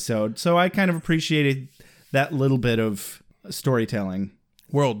the episode. So I kind of appreciated that little bit of storytelling.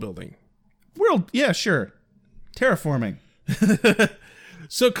 World building. Yeah, sure. Terraforming.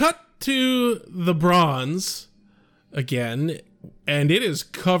 So cut to the bronze again, and it is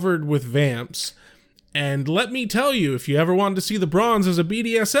covered with vamps. And let me tell you, if you ever wanted to see the Bronze as a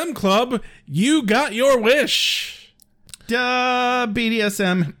BDSM club, you got your wish. Duh,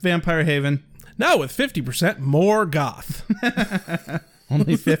 BDSM, Vampire Haven. Now with 50% more goth.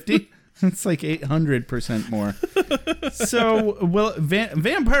 Only 50? That's like 800% more. So,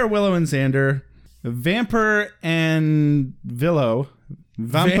 Vampire Willow and Xander, Vamper and Villo.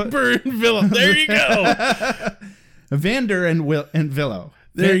 Vamper and Villo. There you go. Vander and Villo.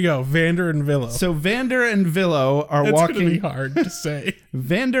 There you go. Vander and Villo. So Vander and Villo are That's walking. That's going to be hard to say.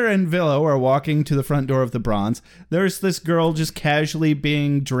 Vander and Villo are walking to the front door of the Bronze. There's this girl just casually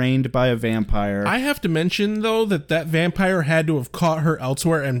being drained by a vampire. I have to mention, though, that vampire had to have caught her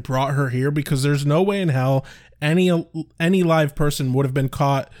elsewhere and brought her here, because there's no way in hell any live person would have been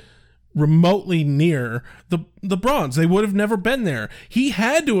caught remotely near the Bronze. They would have never been there. He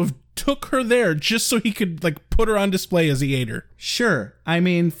had to have took her there just so he could put her on display as he ate her. Sure. I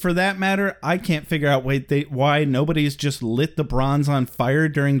mean, for that matter, I can't figure out why nobody's just lit the Bronze on fire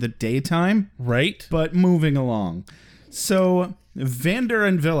during the daytime. Right. But moving along. So Vander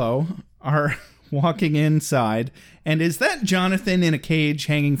and Villo are walking inside, and is that Jonathan in a cage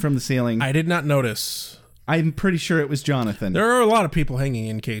hanging from the ceiling? I did not notice. I'm pretty sure it was Jonathan. There are a lot of people hanging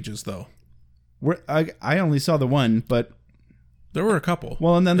in cages, though. I only saw the one, but there were a couple.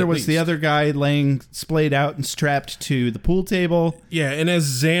 Well, and then there was the other guy laying splayed out and strapped to the pool table. Yeah, and as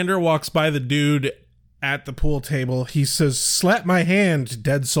Xander walks by the dude at the pool table, he says, "Slap my hand,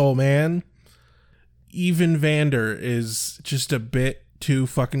 dead soul man." Even Vander is just a bit too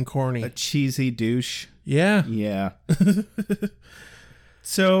fucking corny. A cheesy douche. Yeah. Yeah.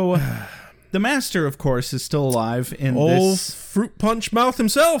 So, the Master, of course, is still alive in old this... fruit punch mouth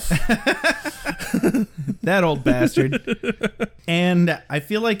himself. That old bastard. And I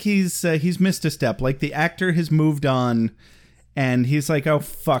feel like he's missed a step. Like, the actor has moved on, and he's like, oh,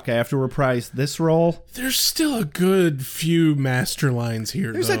 fuck, I have to reprise this role. There's still a good few Master lines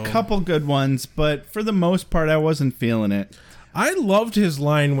here, There's though. a couple good ones, but for the most part, I wasn't feeling it. I loved his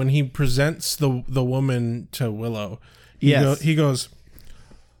line when he presents the woman to Willow. He goes,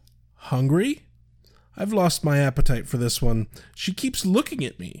 "Hungry? I've lost my appetite for this one. She keeps looking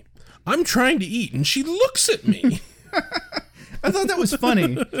at me. I'm trying to eat, and she looks at me." I thought that was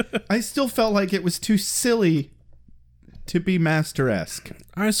funny. I still felt like it was too silly to be Master-esque.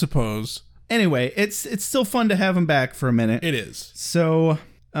 I suppose. Anyway, it's still fun to have him back for a minute. It is. So,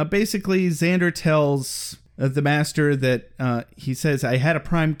 basically, Xander tells the Master that he says, I had a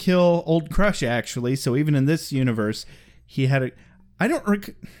prime kill, old crush, actually. So even in this universe, he had a... I don't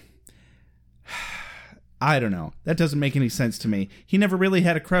know. That doesn't make any sense to me. He never really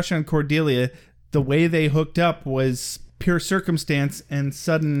had a crush on Cordelia. The way they hooked up was pure circumstance and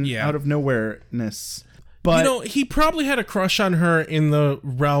sudden out of nowhere-ness. But he probably had a crush on her in the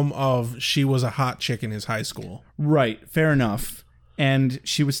realm of she was a hot chick in his high school. Right, fair enough. And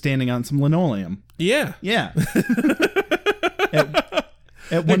she was standing on some linoleum. Yeah. Yeah.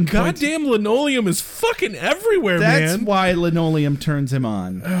 At one point, goddamn linoleum is fucking everywhere, man. That's why linoleum turns him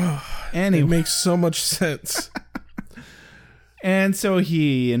on. Anyway. It makes so much sense. And so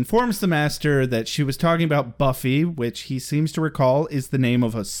he informs the Master that she was talking about Buffy, which he seems to recall is the name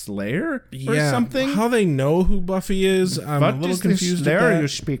of a Slayer or something. How they know who Buffy is, I'm a little confused. What is the Slayer at that. you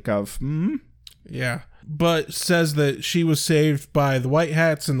speak of? Hmm? Yeah. But says that she was saved by the White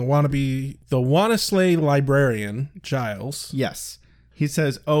Hats and the wanna-slay librarian, Giles. Yes. He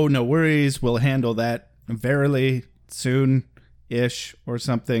says, oh, no worries, we'll handle that verily soon-ish or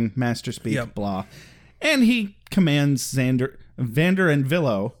something. Master speak, blah. And he commands Vander and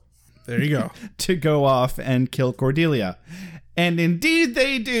Villo, there you go, to go off and kill Cordelia. And indeed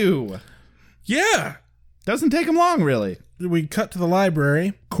they do. Yeah. Doesn't take them long, really. We cut to the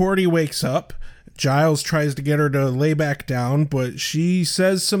library. Cordy wakes up. Giles tries to get her to lay back down, but she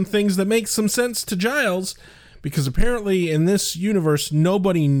says some things that make some sense to Giles, because apparently in this universe,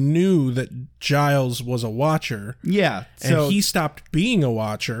 nobody knew that Giles was a Watcher. Yeah. And he stopped being a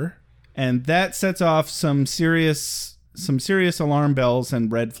Watcher. And that sets off some serious alarm bells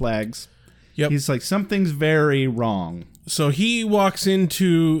and red flags. Yep. He's like, something's very wrong. So he walks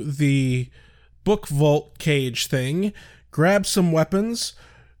into the book vault cage thing, grabs some weapons.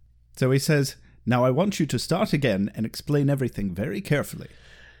 So he says, now I want you to start again and explain everything very carefully.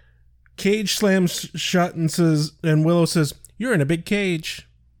 Cage slams shut and Willow says, you're in a big cage.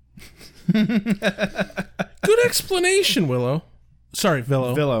 Good explanation, Willow. Sorry,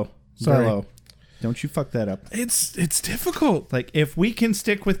 Villo. Sorry. Villo. Don't you fuck that up. It's difficult. Like, if we can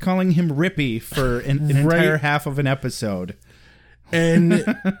stick with calling him Rippy for an entire half of an episode. And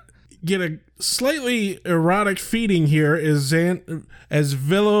get a slightly erotic feeding here as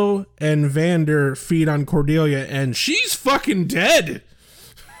Willow and Vander feed on Cordelia, and she's fucking dead.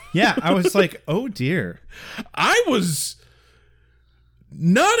 Yeah, I was like, oh dear. I was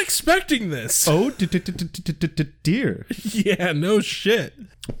not expecting this. Oh dear. Yeah, no shit.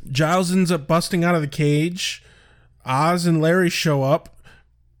 Giles ends up busting out of the cage. Oz and Larry show up.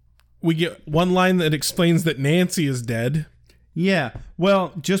 We get one line that explains that Nancy is dead. Yeah,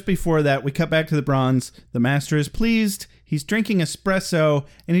 well, just before that, we cut back to the Bronze. The Master is pleased. He's drinking espresso,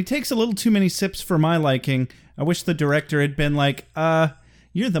 and he takes a little too many sips for my liking. I wish the director had been like,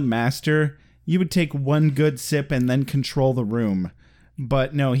 you're the Master. You would take one good sip and then control the room.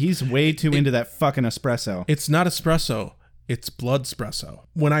 But no, he's way too into that fucking espresso. It's not espresso. It's blood espresso.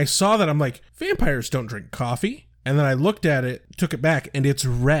 When I saw that, I'm like, vampires don't drink coffee. And then I looked at it, took it back, and it's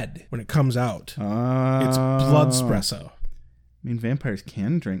red when it comes out. It's blood espresso. I mean, vampires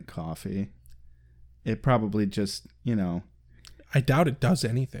can drink coffee. It probably just, I doubt it does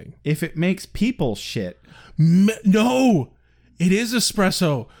anything. If it makes people shit. No! It is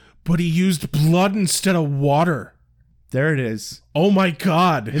espresso, but he used blood instead of water. There it is. Oh my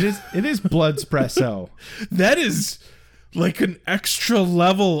god. It is blood espresso. That is like an extra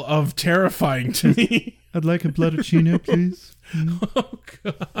level of terrifying to me. I'd like a bloodicino, please. Oh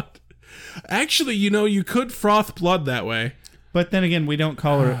god. Actually, you could froth blood that way. But then again, we don't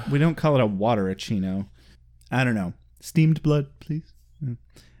call it a watericino. I don't know. Steamed blood, please.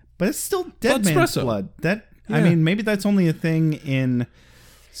 But it's still dead blood man's espresso. blood. I Yeah. mean, maybe that's only a thing in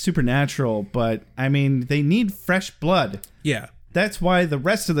Supernatural, but I mean, they need fresh blood. Yeah. That's why the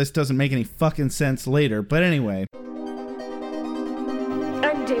rest of this doesn't make any fucking sense later. But anyway. I'm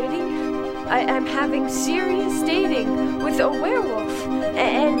dating. I'm having serious dating with a werewolf.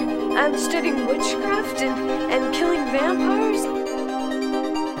 And I'm studying witchcraft and killing vampires.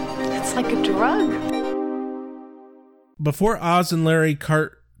 It's like a drug. Before Oz and Larry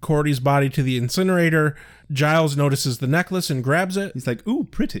cart Cordy's body to the incinerator, Giles notices the necklace and grabs it. He's like, ooh,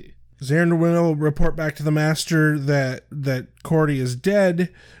 pretty. Xander and Willow report back to the Master that Cordy is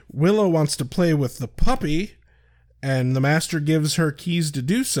dead. Willow wants to play with the puppy, and the Master gives her keys to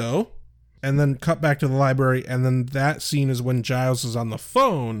do so. And then cut back to the library, and then that scene is when Giles is on the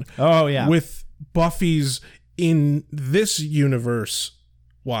phone. Oh, yeah. With Buffy's in this universe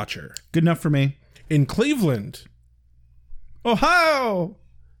watcher. Good enough for me. In Cleveland. Ohio!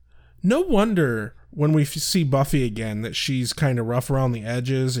 No wonder when we see Buffy again that she's kind of rough around the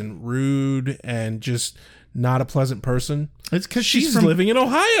edges and rude and just not a pleasant person. It's because she's living in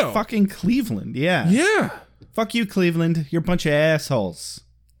Ohio. Fucking Cleveland, yeah. Yeah. Fuck you, Cleveland. You're a bunch of assholes.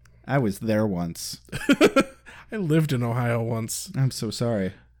 I was there once. I lived in Ohio once. I'm so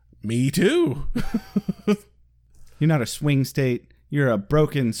sorry. Me too. You're not a swing state. You're a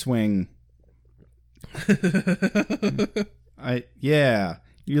broken swing. Yeah.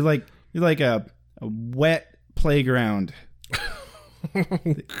 You're like a wet playground. Oh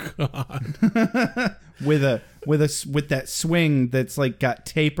god. with that swing that's like got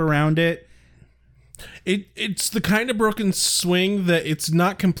tape around it. It's the kind of broken swing that it's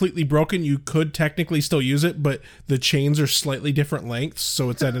not completely broken. You could technically still use it, but the chains are slightly different lengths, so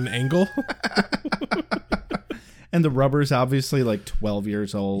it's at an angle. And the rubber's obviously like 12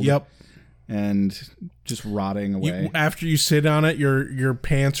 years old. Yep. And just rotting away. After you sit on it, your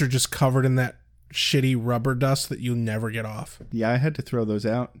pants are just covered in that shitty rubber dust that you never get off. Yeah, I had to throw those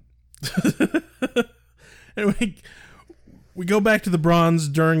out. Anyway, we go back to the Bronze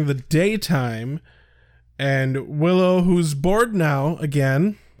during the daytime, and Willow, who's bored now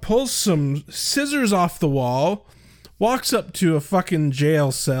again, pulls some scissors off the wall, walks up to a fucking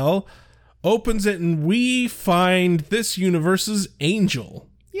jail cell, opens it, and we find this universe's Angel.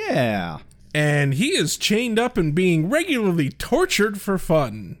 Yeah. And he is chained up and being regularly tortured for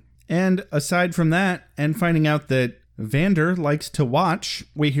fun. And aside from that, and finding out that Vander likes to watch,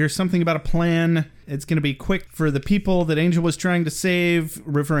 we hear something about a plan. It's going to be quick for the people that Angel was trying to save,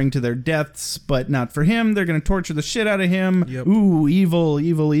 referring to their deaths, but not for him. They're going to torture the shit out of him. Yep. Ooh, evil,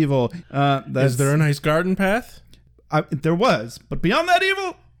 evil, evil. Is there a nice garden path? There was, but beyond that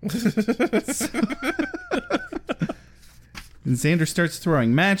evil... And Xander starts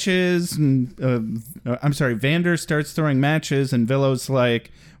throwing matches, and Vander starts throwing matches, and Willow's like,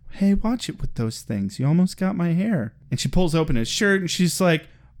 hey, watch it with those things. You almost got my hair. And she pulls open his shirt, and she's like,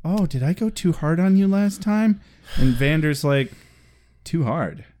 oh, did I go too hard on you last time? And Vander's like, too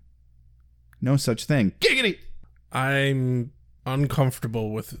hard? No such thing. Giggity! I'm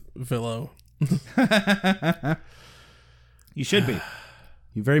uncomfortable with Willow. You should be.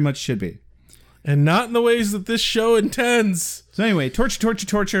 You very much should be. And not in the ways that this show intends. So anyway,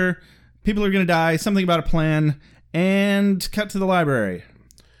 torture. People are going to die. Something about a plan. And cut to the library.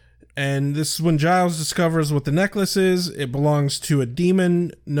 And this is when Giles discovers what the necklace is. It belongs to a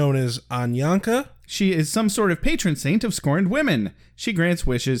demon known as Anyanka. She is some sort of patron saint of scorned women. She grants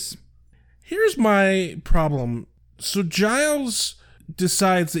wishes. Here's my problem. So Giles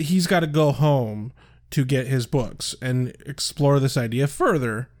decides that he's got to go home to get his books and explore this idea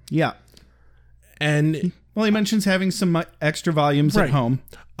further. Yeah. And well, he mentions having some extra volumes at home.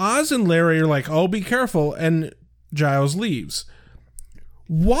 Oz and Larry are like, oh, be careful. And Giles leaves.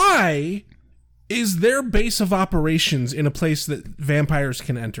 Why is their base of operations in a place that vampires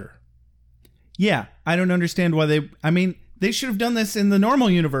can enter? Yeah, I don't understand why they should have done this in the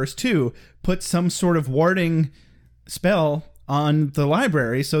normal universe too. Put some sort of warding spell on the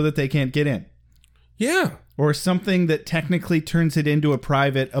library so that they can't get in. Yeah. Or something that technically turns it into a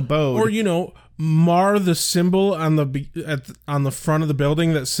private abode. Or, mar the symbol on the front of the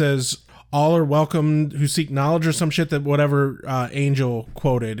building that says, all are welcome who seek knowledge or some shit that whatever Angel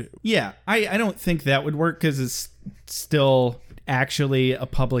quoted. Yeah, I don't think that would work because it's still actually a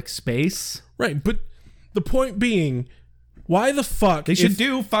public space. Right, but the point being, why the fuck... They should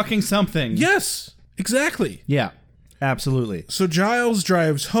do fucking something. Yes, exactly. Yeah, absolutely. So Giles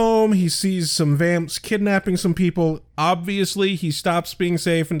drives home. He sees some vamps kidnapping some people. Obviously, he stops being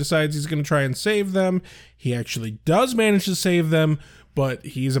safe and decides he's going to try and save them. He actually does manage to save them, but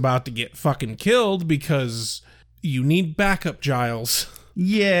he's about to get fucking killed because you need backup, Giles.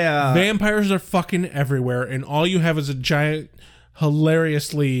 Yeah. Vampires are fucking everywhere, and all you have is a giant,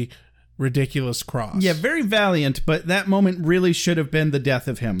 hilariously ridiculous cross. Yeah, very valiant, but that moment really should have been the death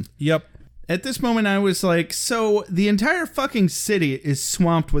of him. Yep. At this moment, I was like, so the entire fucking city is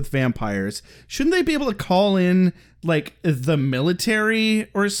swamped with vampires. Shouldn't they be able to call in, like, the military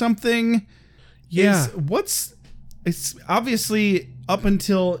or something? Yeah. It's obviously up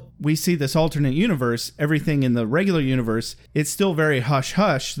until we see this alternate universe, everything in the regular universe, it's still very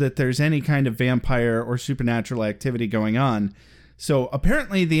hush-hush that there's any kind of vampire or supernatural activity going on. So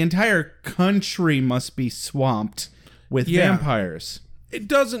apparently the entire country must be swamped with vampires. It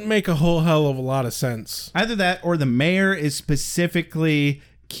doesn't make a whole hell of a lot of sense. Either that or the mayor is specifically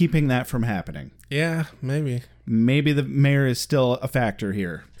keeping that from happening. Yeah, maybe. Maybe the mayor is still a factor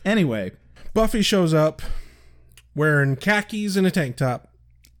here. Anyway. Buffy shows up wearing khakis and a tank top.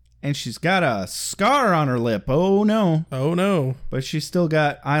 And she's got a scar on her lip. Oh, no. Oh, no. But she's still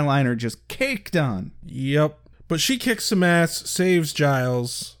got eyeliner just caked on. Yep. But she kicks some ass, saves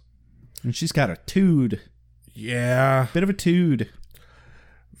Giles. And she's got a tood. Yeah. Bit of a tood.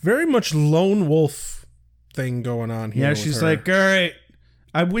 Very much lone wolf thing going on here. Yeah, she's like, all right.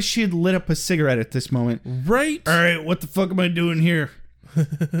 I wish she had lit up a cigarette at this moment. Right? All right, what the fuck am I doing here?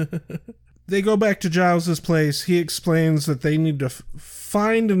 They go back to Giles's place. He explains that they need to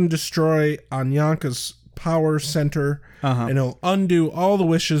find and destroy Anyanka's power center, and he'll undo all the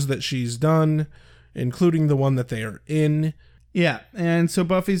wishes that she's done, including the one that they are in. Yeah, and so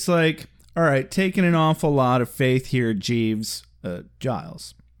Buffy's like, all right, taking an awful lot of faith here, Giles.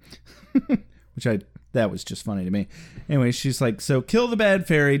 That was just funny to me. Anyway, she's like, so kill the bad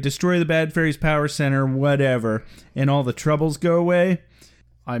fairy, destroy the bad fairy's power center, whatever, and all the troubles go away.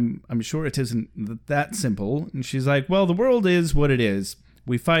 I'm sure it isn't that simple. And she's like, well, the world is what it is.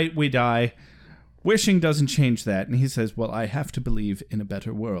 We fight, we die. Wishing doesn't change that. And he says, well, I have to believe in a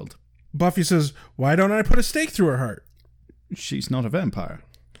better world. Buffy says, why don't I put a stake through her heart? She's not a vampire.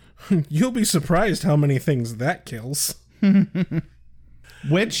 You'll be surprised how many things that kills.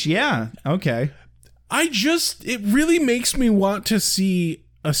 Which, yeah, okay. It really makes me want to see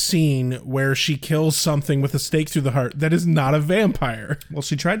a scene where she kills something with a stake through the heart that is not a vampire. Well,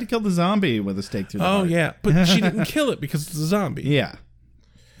 she tried to kill the zombie with a stake through the heart. Oh, yeah, but she didn't kill it because it's a zombie. Yeah.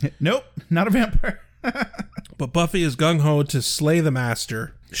 Nope, not a vampire. But Buffy is gung-ho to slay the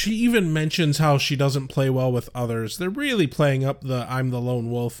master. She even mentions how she doesn't play well with others. They're really playing up the I'm the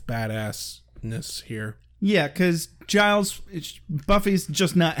lone wolf badassness here. Yeah, because Buffy's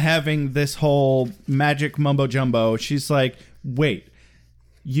just not having this whole magic mumbo-jumbo. She's like, wait,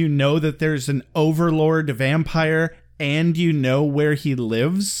 you know that there's an overlord vampire and you know where he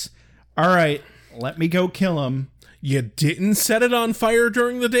lives? All right, let me go kill him. You didn't set it on fire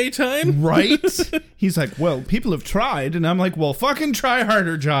during the daytime? Right? He's like, well, people have tried. And I'm like, well, fucking try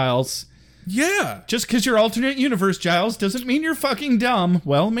harder, Giles. Yeah. Just because you're alternate universe, Giles, doesn't mean you're fucking dumb.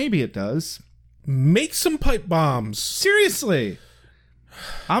 Well, maybe it does. Make some pipe bombs. Seriously.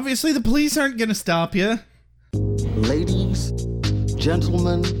 Obviously, the police aren't going to stop you. Ladies,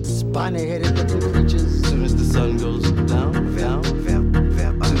 gentlemen, spiny-headed looking creatures. Soon as the sun goes down, down, down,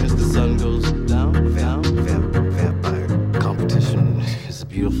 down. Soon as the sun goes down.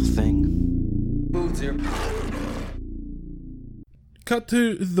 cut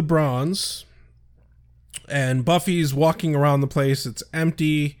to the Bronze, and Buffy's walking around the place. It's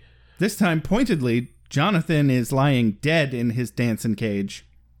empty. This time, pointedly, Jonathan is lying dead in his dancing cage.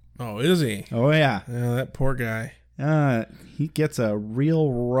 Oh, is he? Oh, yeah. Yeah, that poor guy. He gets a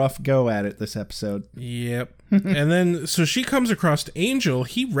real rough go at it this episode. Yep. And then, so she comes across Angel.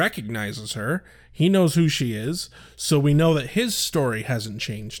 He recognizes her. He knows who she is. So we know that his story hasn't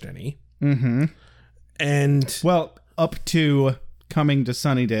changed any. Mm-hmm. And... well, up to coming to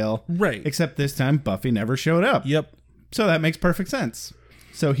Sunnydale. Right. Except this time, Buffy never showed up. Yep. So that makes perfect sense.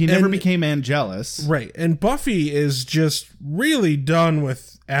 So he never became Angelus. Right. And Buffy is just really done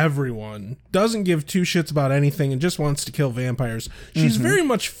with everyone. Doesn't give two shits about anything and just wants to kill vampires. She's very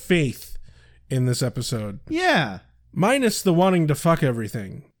much Faith in this episode. Yeah. Minus the wanting to fuck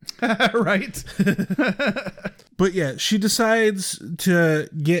everything. Right. But yeah, she decides to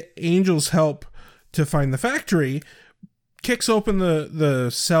get Angel's help to find the factory, kicks open the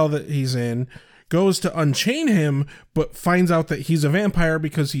cell that he's in, goes to unchain him, but finds out that he's a vampire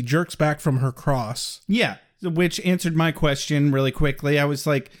because he jerks back from her cross. Yeah, which answered my question really quickly. I was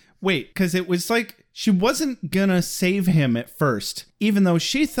like, wait, because it was like she wasn't gonna save him at first, even though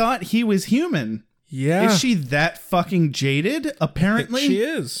she thought he was human. Yeah. Is she that fucking jaded? Apparently. She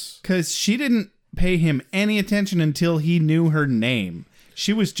is. Because she didn't pay him any attention until he knew her name.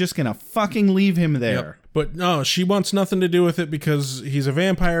 She was just gonna fucking leave him there. Yep. But no, she wants nothing to do with it because he's a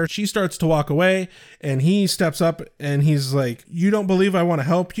vampire. She starts to walk away, and he steps up, and he's like, you don't believe I want to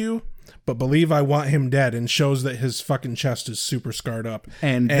help you, but believe I want him dead, and shows that his fucking chest is super scarred up.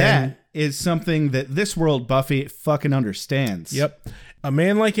 And that is something that this world Buffy fucking understands. Yep. A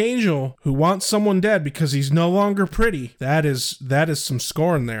man like Angel who wants someone dead because he's no longer pretty, that is some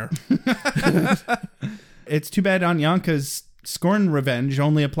scorn there. It's too bad Anyanka's scorn revenge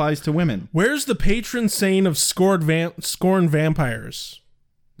only applies to women. Where's the patron saint of scorn vampires?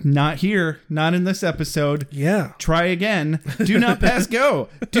 Not here. Not in this episode. Yeah. Try again. Do not pass go.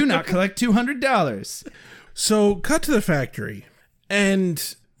 Do not collect $200. So, cut to the factory.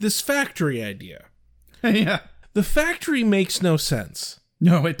 And this factory idea. Yeah. The factory makes no sense.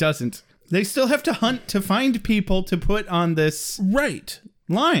 No, it doesn't. They still have to hunt to find people to put on this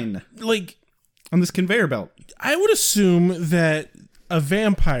line. Like, on this conveyor belt. I would assume that a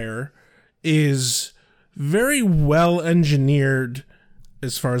vampire is very well engineered,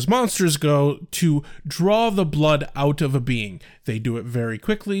 as far as monsters go, to draw the blood out of a being. They do it very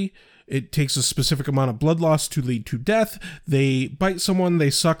quickly. It takes a specific amount of blood loss to lead to death. They bite someone, they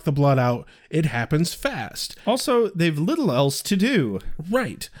suck the blood out. It happens fast. Also, they've little else to do.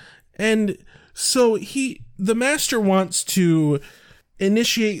 Right. And so the master wants to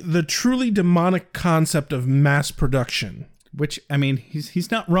initiate the truly demonic concept of mass production. Which, I mean,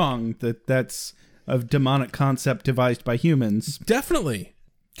 he's not wrong that's a demonic concept devised by humans. Definitely.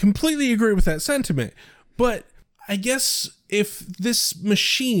 Completely agree with that sentiment. But I guess if this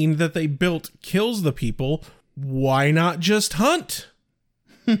machine that they built kills the people, why not just hunt?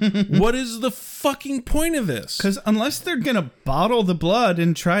 What is the fucking point of this? Because unless they're going to bottle the blood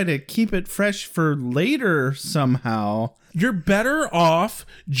and try to keep it fresh for later somehow... You're better off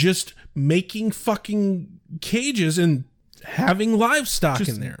just making fucking cages and having livestock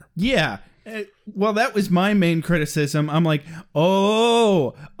in there. Yeah. Well, that was my main criticism. I'm like,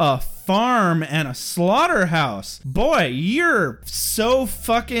 oh, a farm and a slaughterhouse. Boy, you're so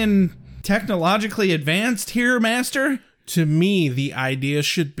fucking technologically advanced here, Master. To me, the idea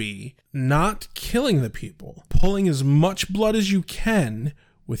should be not killing the people, pulling as much blood as you can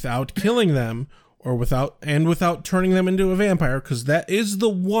without killing them, or without turning them into a vampire, because that is the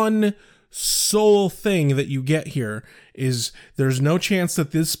one sole thing that you get here, is there's no chance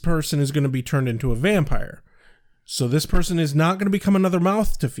that this person is going to be turned into a vampire. So this person is not going to become another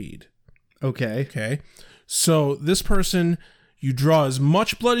mouth to feed. Okay. So this person, you draw as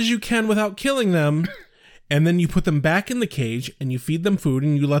much blood as you can without killing them, and then you put them back in the cage, and you feed them food,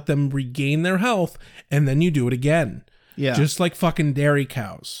 and you let them regain their health, and then you do it again. Yeah. Just like fucking dairy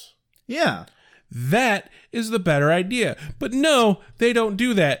cows. Yeah. That is the better idea. But no, they don't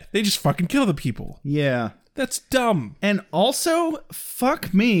do that. They just fucking kill the people. Yeah. That's dumb. And also,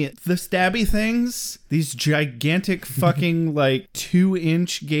 fuck me, the stabby things, these gigantic fucking,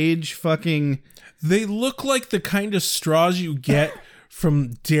 2-inch gauge fucking... They look like the kind of straws you get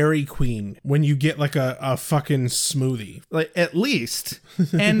from Dairy Queen when you get a fucking smoothie. At least.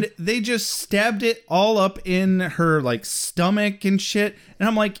 And they just stabbed it all up in her stomach and shit. And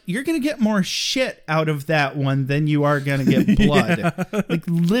I'm like, you're going to get more shit out of that one than you are going to get blood. Yeah.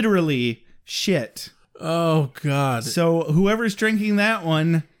 Literally shit. Oh, God. So whoever's drinking that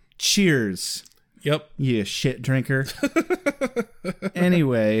one, cheers. Yep. You shit drinker.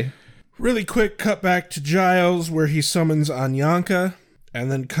 Anyway. Really quick cut back to Giles where he summons Anyanka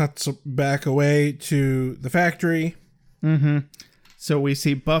and then cuts back away to the factory. Mm-hmm. So we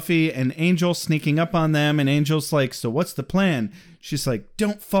see Buffy and Angel sneaking up on them, and Angel's like, so what's the plan? She's like,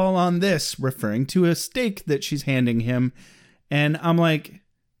 don't fall on this, referring to a steak that she's handing him. And I'm like,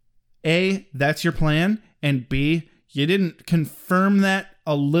 A, that's your plan, and B, you didn't confirm that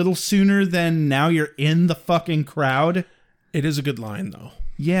a little sooner than now you're in the fucking crowd? It is a good line, though.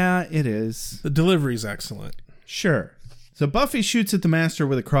 Yeah, it is. The delivery's excellent. Sure. So Buffy shoots at the Master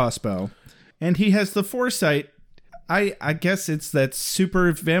with a crossbow, and he has the foresight. I guess it's that super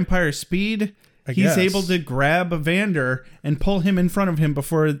vampire speed. He's able to grab Vander and pull him in front of him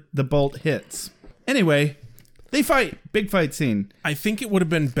before the bolt hits. Anyway, they fight. Big fight scene. I think it would have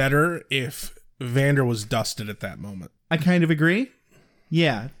been better if Vander was dusted at that moment. I kind of agree.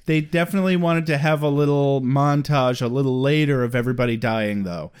 Yeah, they definitely wanted to have a little montage a little later of everybody dying,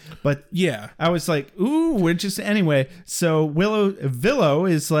 though. But yeah, I was like, ooh, we're just... Anyway, so Willow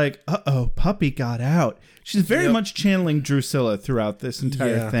is like, uh-oh, Puppy got out. She's very much channeling Drusilla throughout this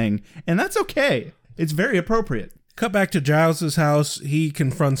entire thing. And that's okay. It's very appropriate. Cut back to Giles' house. He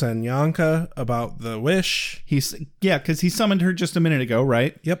confronts Anyanka about the wish. Because he summoned her just a minute ago,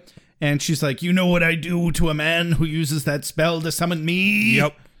 right? Yep. And she's like, you know what I do to a man who uses that spell to summon me?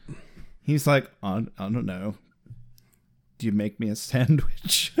 Yep. He's like, I don't know. Do you make me a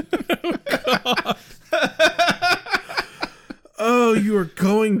sandwich? Oh, you are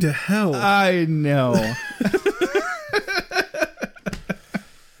going to hell. I know.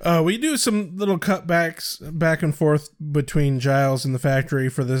 We do some little cutbacks back and forth between Giles and the factory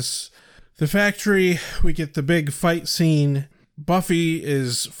for this. The factory, we get the big fight scene. Buffy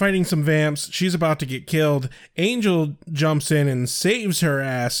is fighting some vamps. She's about to get killed. Angel jumps in and saves her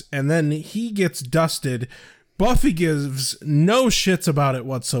ass, and then he gets dusted. Buffy gives no shits about it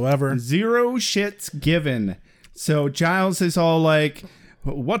whatsoever. Zero shits given. So Giles is all like,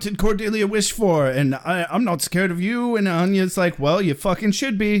 what did Cordelia wish for? And I'm not scared of you. And Anya's like, well, you fucking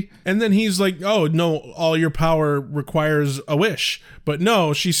should be. And then he's like, oh, no, all your power requires a wish. But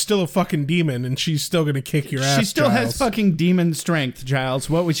no, she's still a fucking demon, and she's still going to kick your ass, She still Giles. has fucking demon strength, Giles.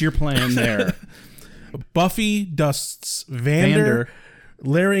 What was your plan there? Buffy dusts Vander.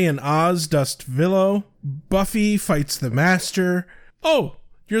 Larry and Oz dust Willow. Buffy fights the Master. Oh,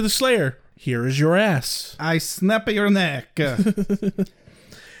 you're the Slayer. Here is your ass. I snap at your neck.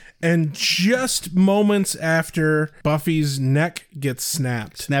 And just moments after Buffy's neck gets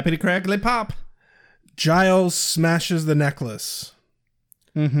snapped, snappity crackly pop, Giles smashes the necklace.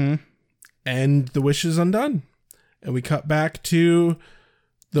 Mm-hmm. And the wish is undone. And we cut back to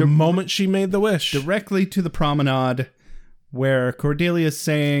the moment she made the wish. Directly to the promenade where Cordelia's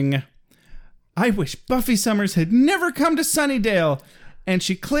saying, I wish Buffy Summers had never come to Sunnydale. And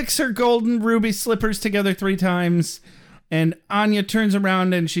she clicks her golden ruby slippers together 3 times. And Anya turns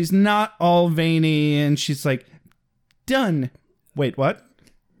around and she's not all veiny. And she's like, done. Wait, what?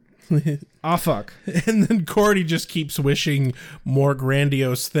 Oh, fuck. And then Cordy just keeps wishing more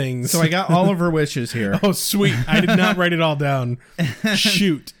grandiose things. So I got all of her wishes here. Oh, sweet. I did not write it all down.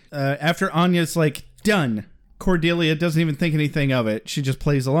 Shoot. After Anya's like, done, Cordelia doesn't even think anything of it. She just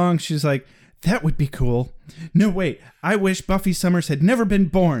plays along. She's like, that would be cool. No, wait. I wish Buffy Summers had never been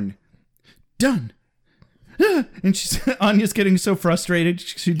born. Done. And Anya's getting so frustrated.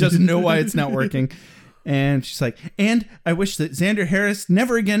 She doesn't know why it's not working. And she's like, and I wish that Xander Harris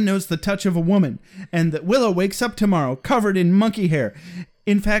never again knows the touch of a woman. And that Willow wakes up tomorrow covered in monkey hair.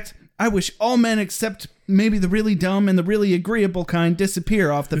 In fact, I wish all men except maybe the really dumb and the really agreeable kind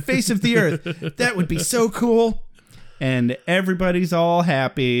disappear off the face of the earth. That would be so cool. And everybody's all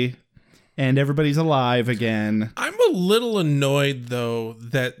happy. And everybody's alive again. I'm a little annoyed, though,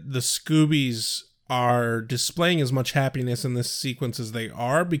 that the Scoobies are displaying as much happiness in this sequence as they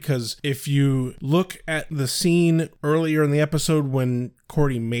are, because if you look at the scene earlier in the episode when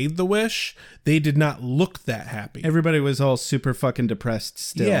Cordy made the wish, they did not look that happy. Everybody was all super fucking depressed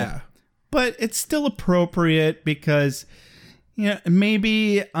still. Yeah. But it's still appropriate because... yeah,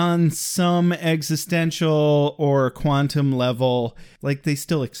 maybe on some existential or quantum level, like they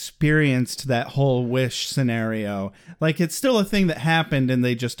still experienced that whole wish scenario. Like it's still a thing that happened and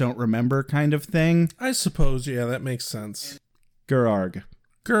they just don't remember kind of thing. I suppose, yeah, that makes sense. Gerarg.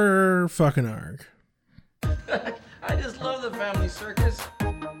 Fucking arg. I just love the family circus.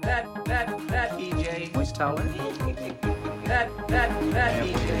 That EJ. Moist towel. That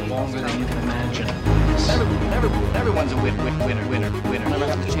EJ. Longer than you can imagine. Everyone's a winner.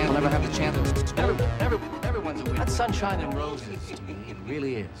 Never have the chance. Everyone's a winner. That's sunshine and roses to me. It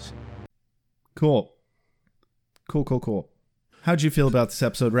really is. Cool. Cool. How'd you feel about this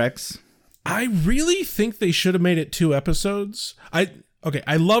episode, Rex? I really think they should have made it 2 episodes. I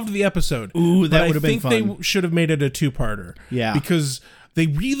loved the episode. Ooh, that would have been fun. I think they should have made it a 2-parter. Yeah. Because they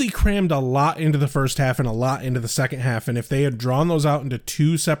really crammed a lot into the first half and a lot into the second half. And if they had drawn those out into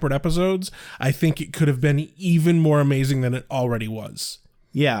 2 separate episodes, I think it could have been even more amazing than it already was.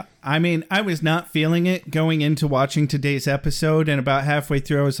 Yeah. I mean, I was not feeling it going into watching today's episode. And about halfway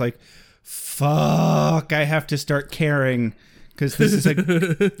through, I was like, fuck, I have to start caring. Because this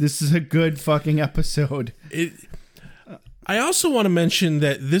is a good fucking episode. I also want to mention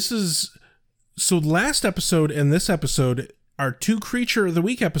that last episode and this episode are 2 Creature of the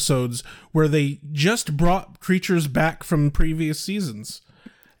Week episodes where they just brought creatures back from previous seasons.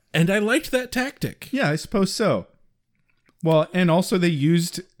 And I liked that tactic. Yeah, I suppose so. Well, and also they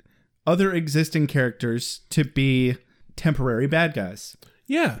used other existing characters to be temporary bad guys.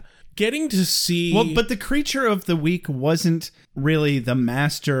 Yeah. Getting to see... Well, but the Creature of the Week wasn't really the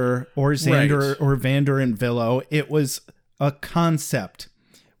Master or Xander or Vander and Villo. It was a concept.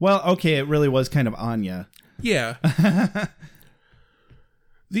 Well, okay, it really was kind of Anya. Yeah.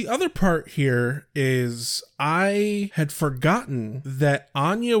 The other part here is I had forgotten that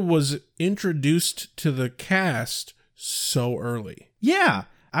Anya was introduced to the cast so early. Yeah,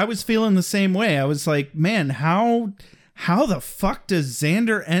 I was feeling the same way. I was like, man, how the fuck does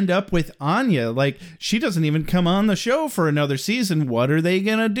Xander end up with Anya? Like, she doesn't even come on the show for another season. What are they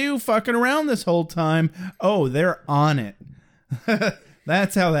gonna do fucking around this whole time? Oh, they're on it.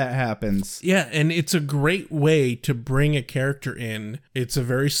 That's how that happens. Yeah, and it's a great way to bring a character in. It's a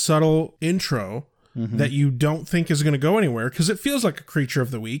very subtle intro that you don't think is going to go anywhere because it feels like a Creature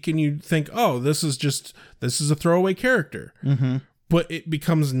of the Week, and you think, oh, this is a throwaway character. Mm-hmm. But it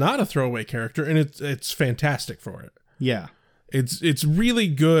becomes not a throwaway character, and it's fantastic for it. Yeah. It's really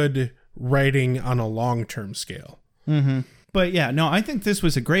good writing on a long-term scale. Mm-hmm. But yeah, no, I think this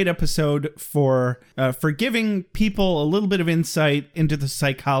was a great episode for giving people a little bit of insight into the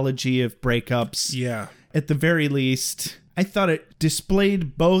psychology of breakups. Yeah. At the very least, I thought it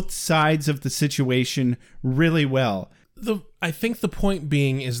displayed both sides of the situation really well. I think the point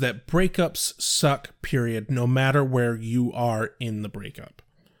being is that breakups suck, period, no matter where you are in the breakup.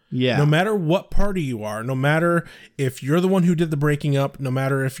 Yeah. No matter what party you are, no matter if you're the one who did the breaking up, no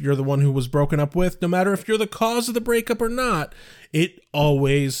matter if you're the one who was broken up with, no matter if you're the cause of the breakup or not, it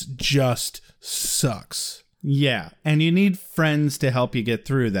always just sucks. Yeah. And you need friends to help you get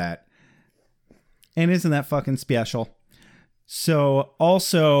through that. And isn't that fucking special? So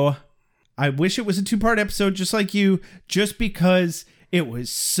also, I wish it was a 2-part episode just like you, just because it was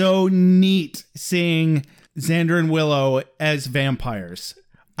so neat seeing Xander and Willow as vampires.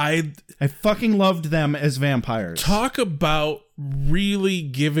 I fucking loved them as vampires. Talk about really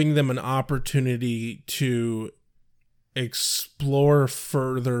giving them an opportunity to explore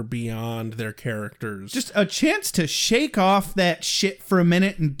further beyond their characters. Just a chance to shake off that shit for a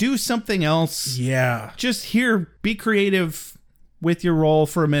minute and do something else. Yeah. Just here, be creative with your role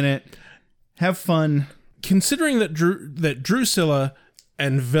for a minute. Have fun. Considering that Drusilla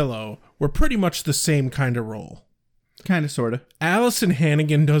and Villo were pretty much the same kind of role. Kind of, sort of. Allison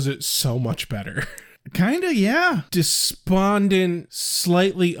Hannigan does it so much better. Kind of, yeah. Despondent,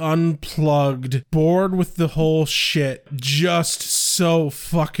 slightly unplugged, bored with the whole shit, just so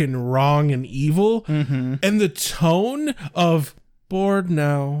fucking wrong and evil. Mm-hmm. And the tone of bored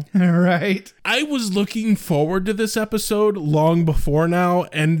now. Right. I was looking forward to this episode long before now,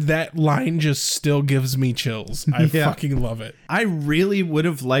 and that line just still gives me chills. I fucking love it. I really would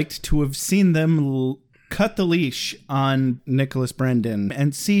have liked to have seen them cut the leash on Nicholas Brendan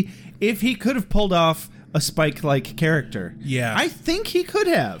and see if he could have pulled off a Spike-like character. Yeah. I think he could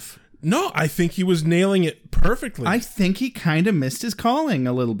have. No, I think he was nailing it perfectly. I think he kind of missed his calling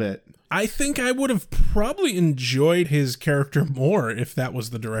a little bit. I think I would have probably enjoyed his character more if that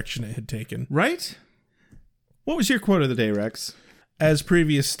was the direction it had taken. Right? What was your quote of the day, Rex? As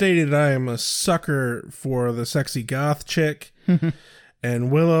previous stated, I am a sucker for the sexy goth chick. And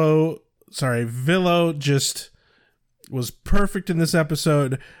Villo just was perfect in this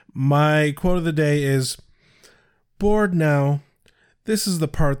episode. My quote of the day is, bored now. This is the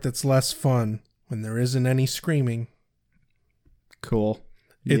part that's less fun when there isn't any screaming. Cool.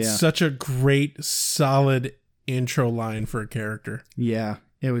 It's such a great, solid intro line for a character. Yeah,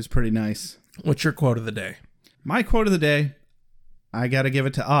 it was pretty nice. What's your quote of the day? My quote of the day, I gotta give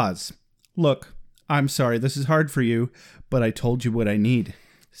it to Oz. Look, I'm sorry this is hard for you, but I told you what I need.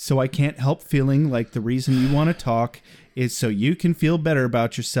 So I can't help feeling like the reason you want to talk is so you can feel better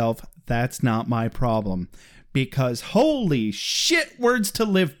about yourself. That's not my problem. because holy shit, words to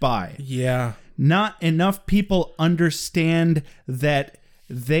live by. Yeah. Not enough people understand that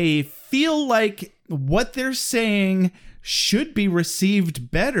they feel like what they're saying should be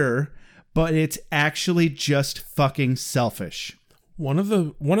received better, but it's actually just fucking selfish. One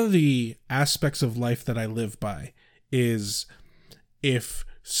of the aspects of life that I live by is if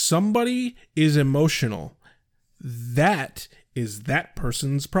somebody is emotional, that is that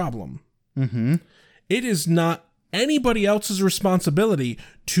person's problem. Mm-hmm. It is not anybody else's responsibility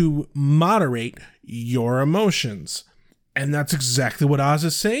to moderate your emotions. And that's exactly what Oz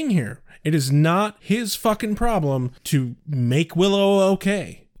is saying here. It is not his fucking problem to make Willow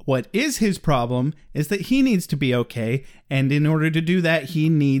okay. What is his problem is that he needs to be okay, and in order to do that, he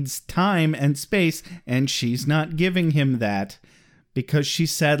needs time and space, and she's not giving him that because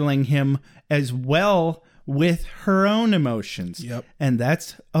she's saddling him as well with her own emotions. Yep. And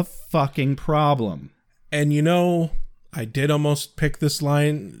that's a fucking problem. And you know, I did almost pick this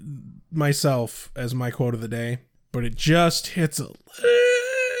line myself as my quote of the day, but it just hits a little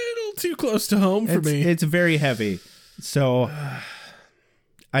too close to home for me. It's very heavy. So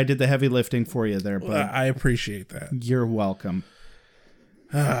I did the heavy lifting for you there, but I appreciate that. You're welcome.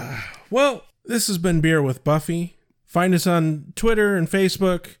 Well, this has been Beer with Buffy. Find us on Twitter and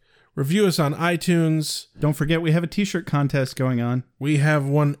Facebook. Review us on iTunes. Don't forget we have a t-shirt contest going on. We have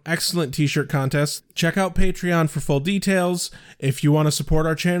one excellent t-shirt contest. Check out Patreon for full details. If you want to support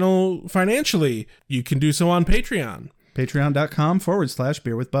our channel financially, you can do so on Patreon.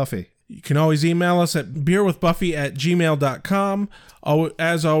 Patreon.com/beerwithbuffy. You can always email us at beerwithbuffy@gmail.com.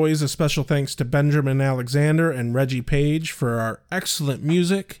 As always, a special thanks to Benjamin Alexander and Reggie Page for our excellent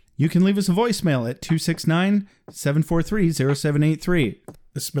music. You can leave us a voicemail at 269-743-0783.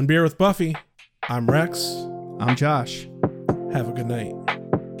 This has been Beer with Buffy. I'm Rex. I'm Josh. Have a good night.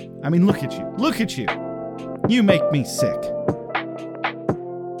 I mean, look at you. Look at you. You make me sick.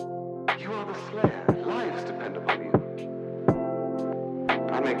 You are the Slayer. Lives depend upon you.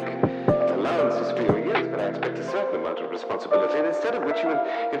 I make allowances for your years, but I expect a certain amount of responsibility, and instead of which you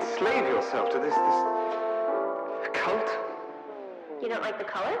enslave yourself to this cult. You don't like the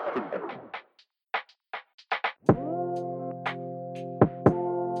color?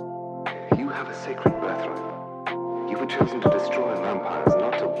 You have a sacred birthright. You were chosen to destroy vampires,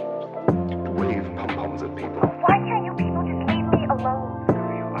 not to wave pom-poms at people. Why can't you people just leave me alone?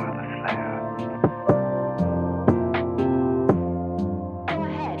 You are the Slayer. Go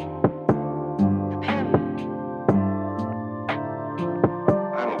ahead. Prepare me.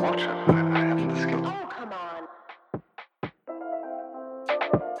 I'm a watcher. I haven't the skill. Oh, come on.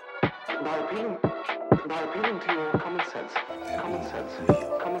 By appealing to your common sense.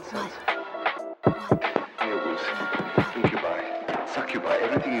 Earwolves, incubi, succubi,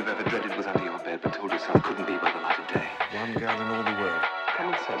 everything you've ever dreaded was under your bed, but told yourself couldn't be by the light of day. One girl in all the world.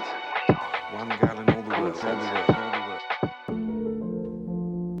 Common sense. One girl in all the world.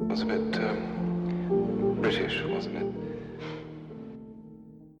 It was a bit, British, wasn't it?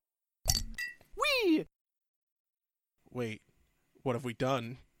 Wait, what have we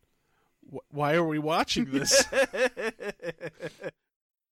done? Why are we watching this?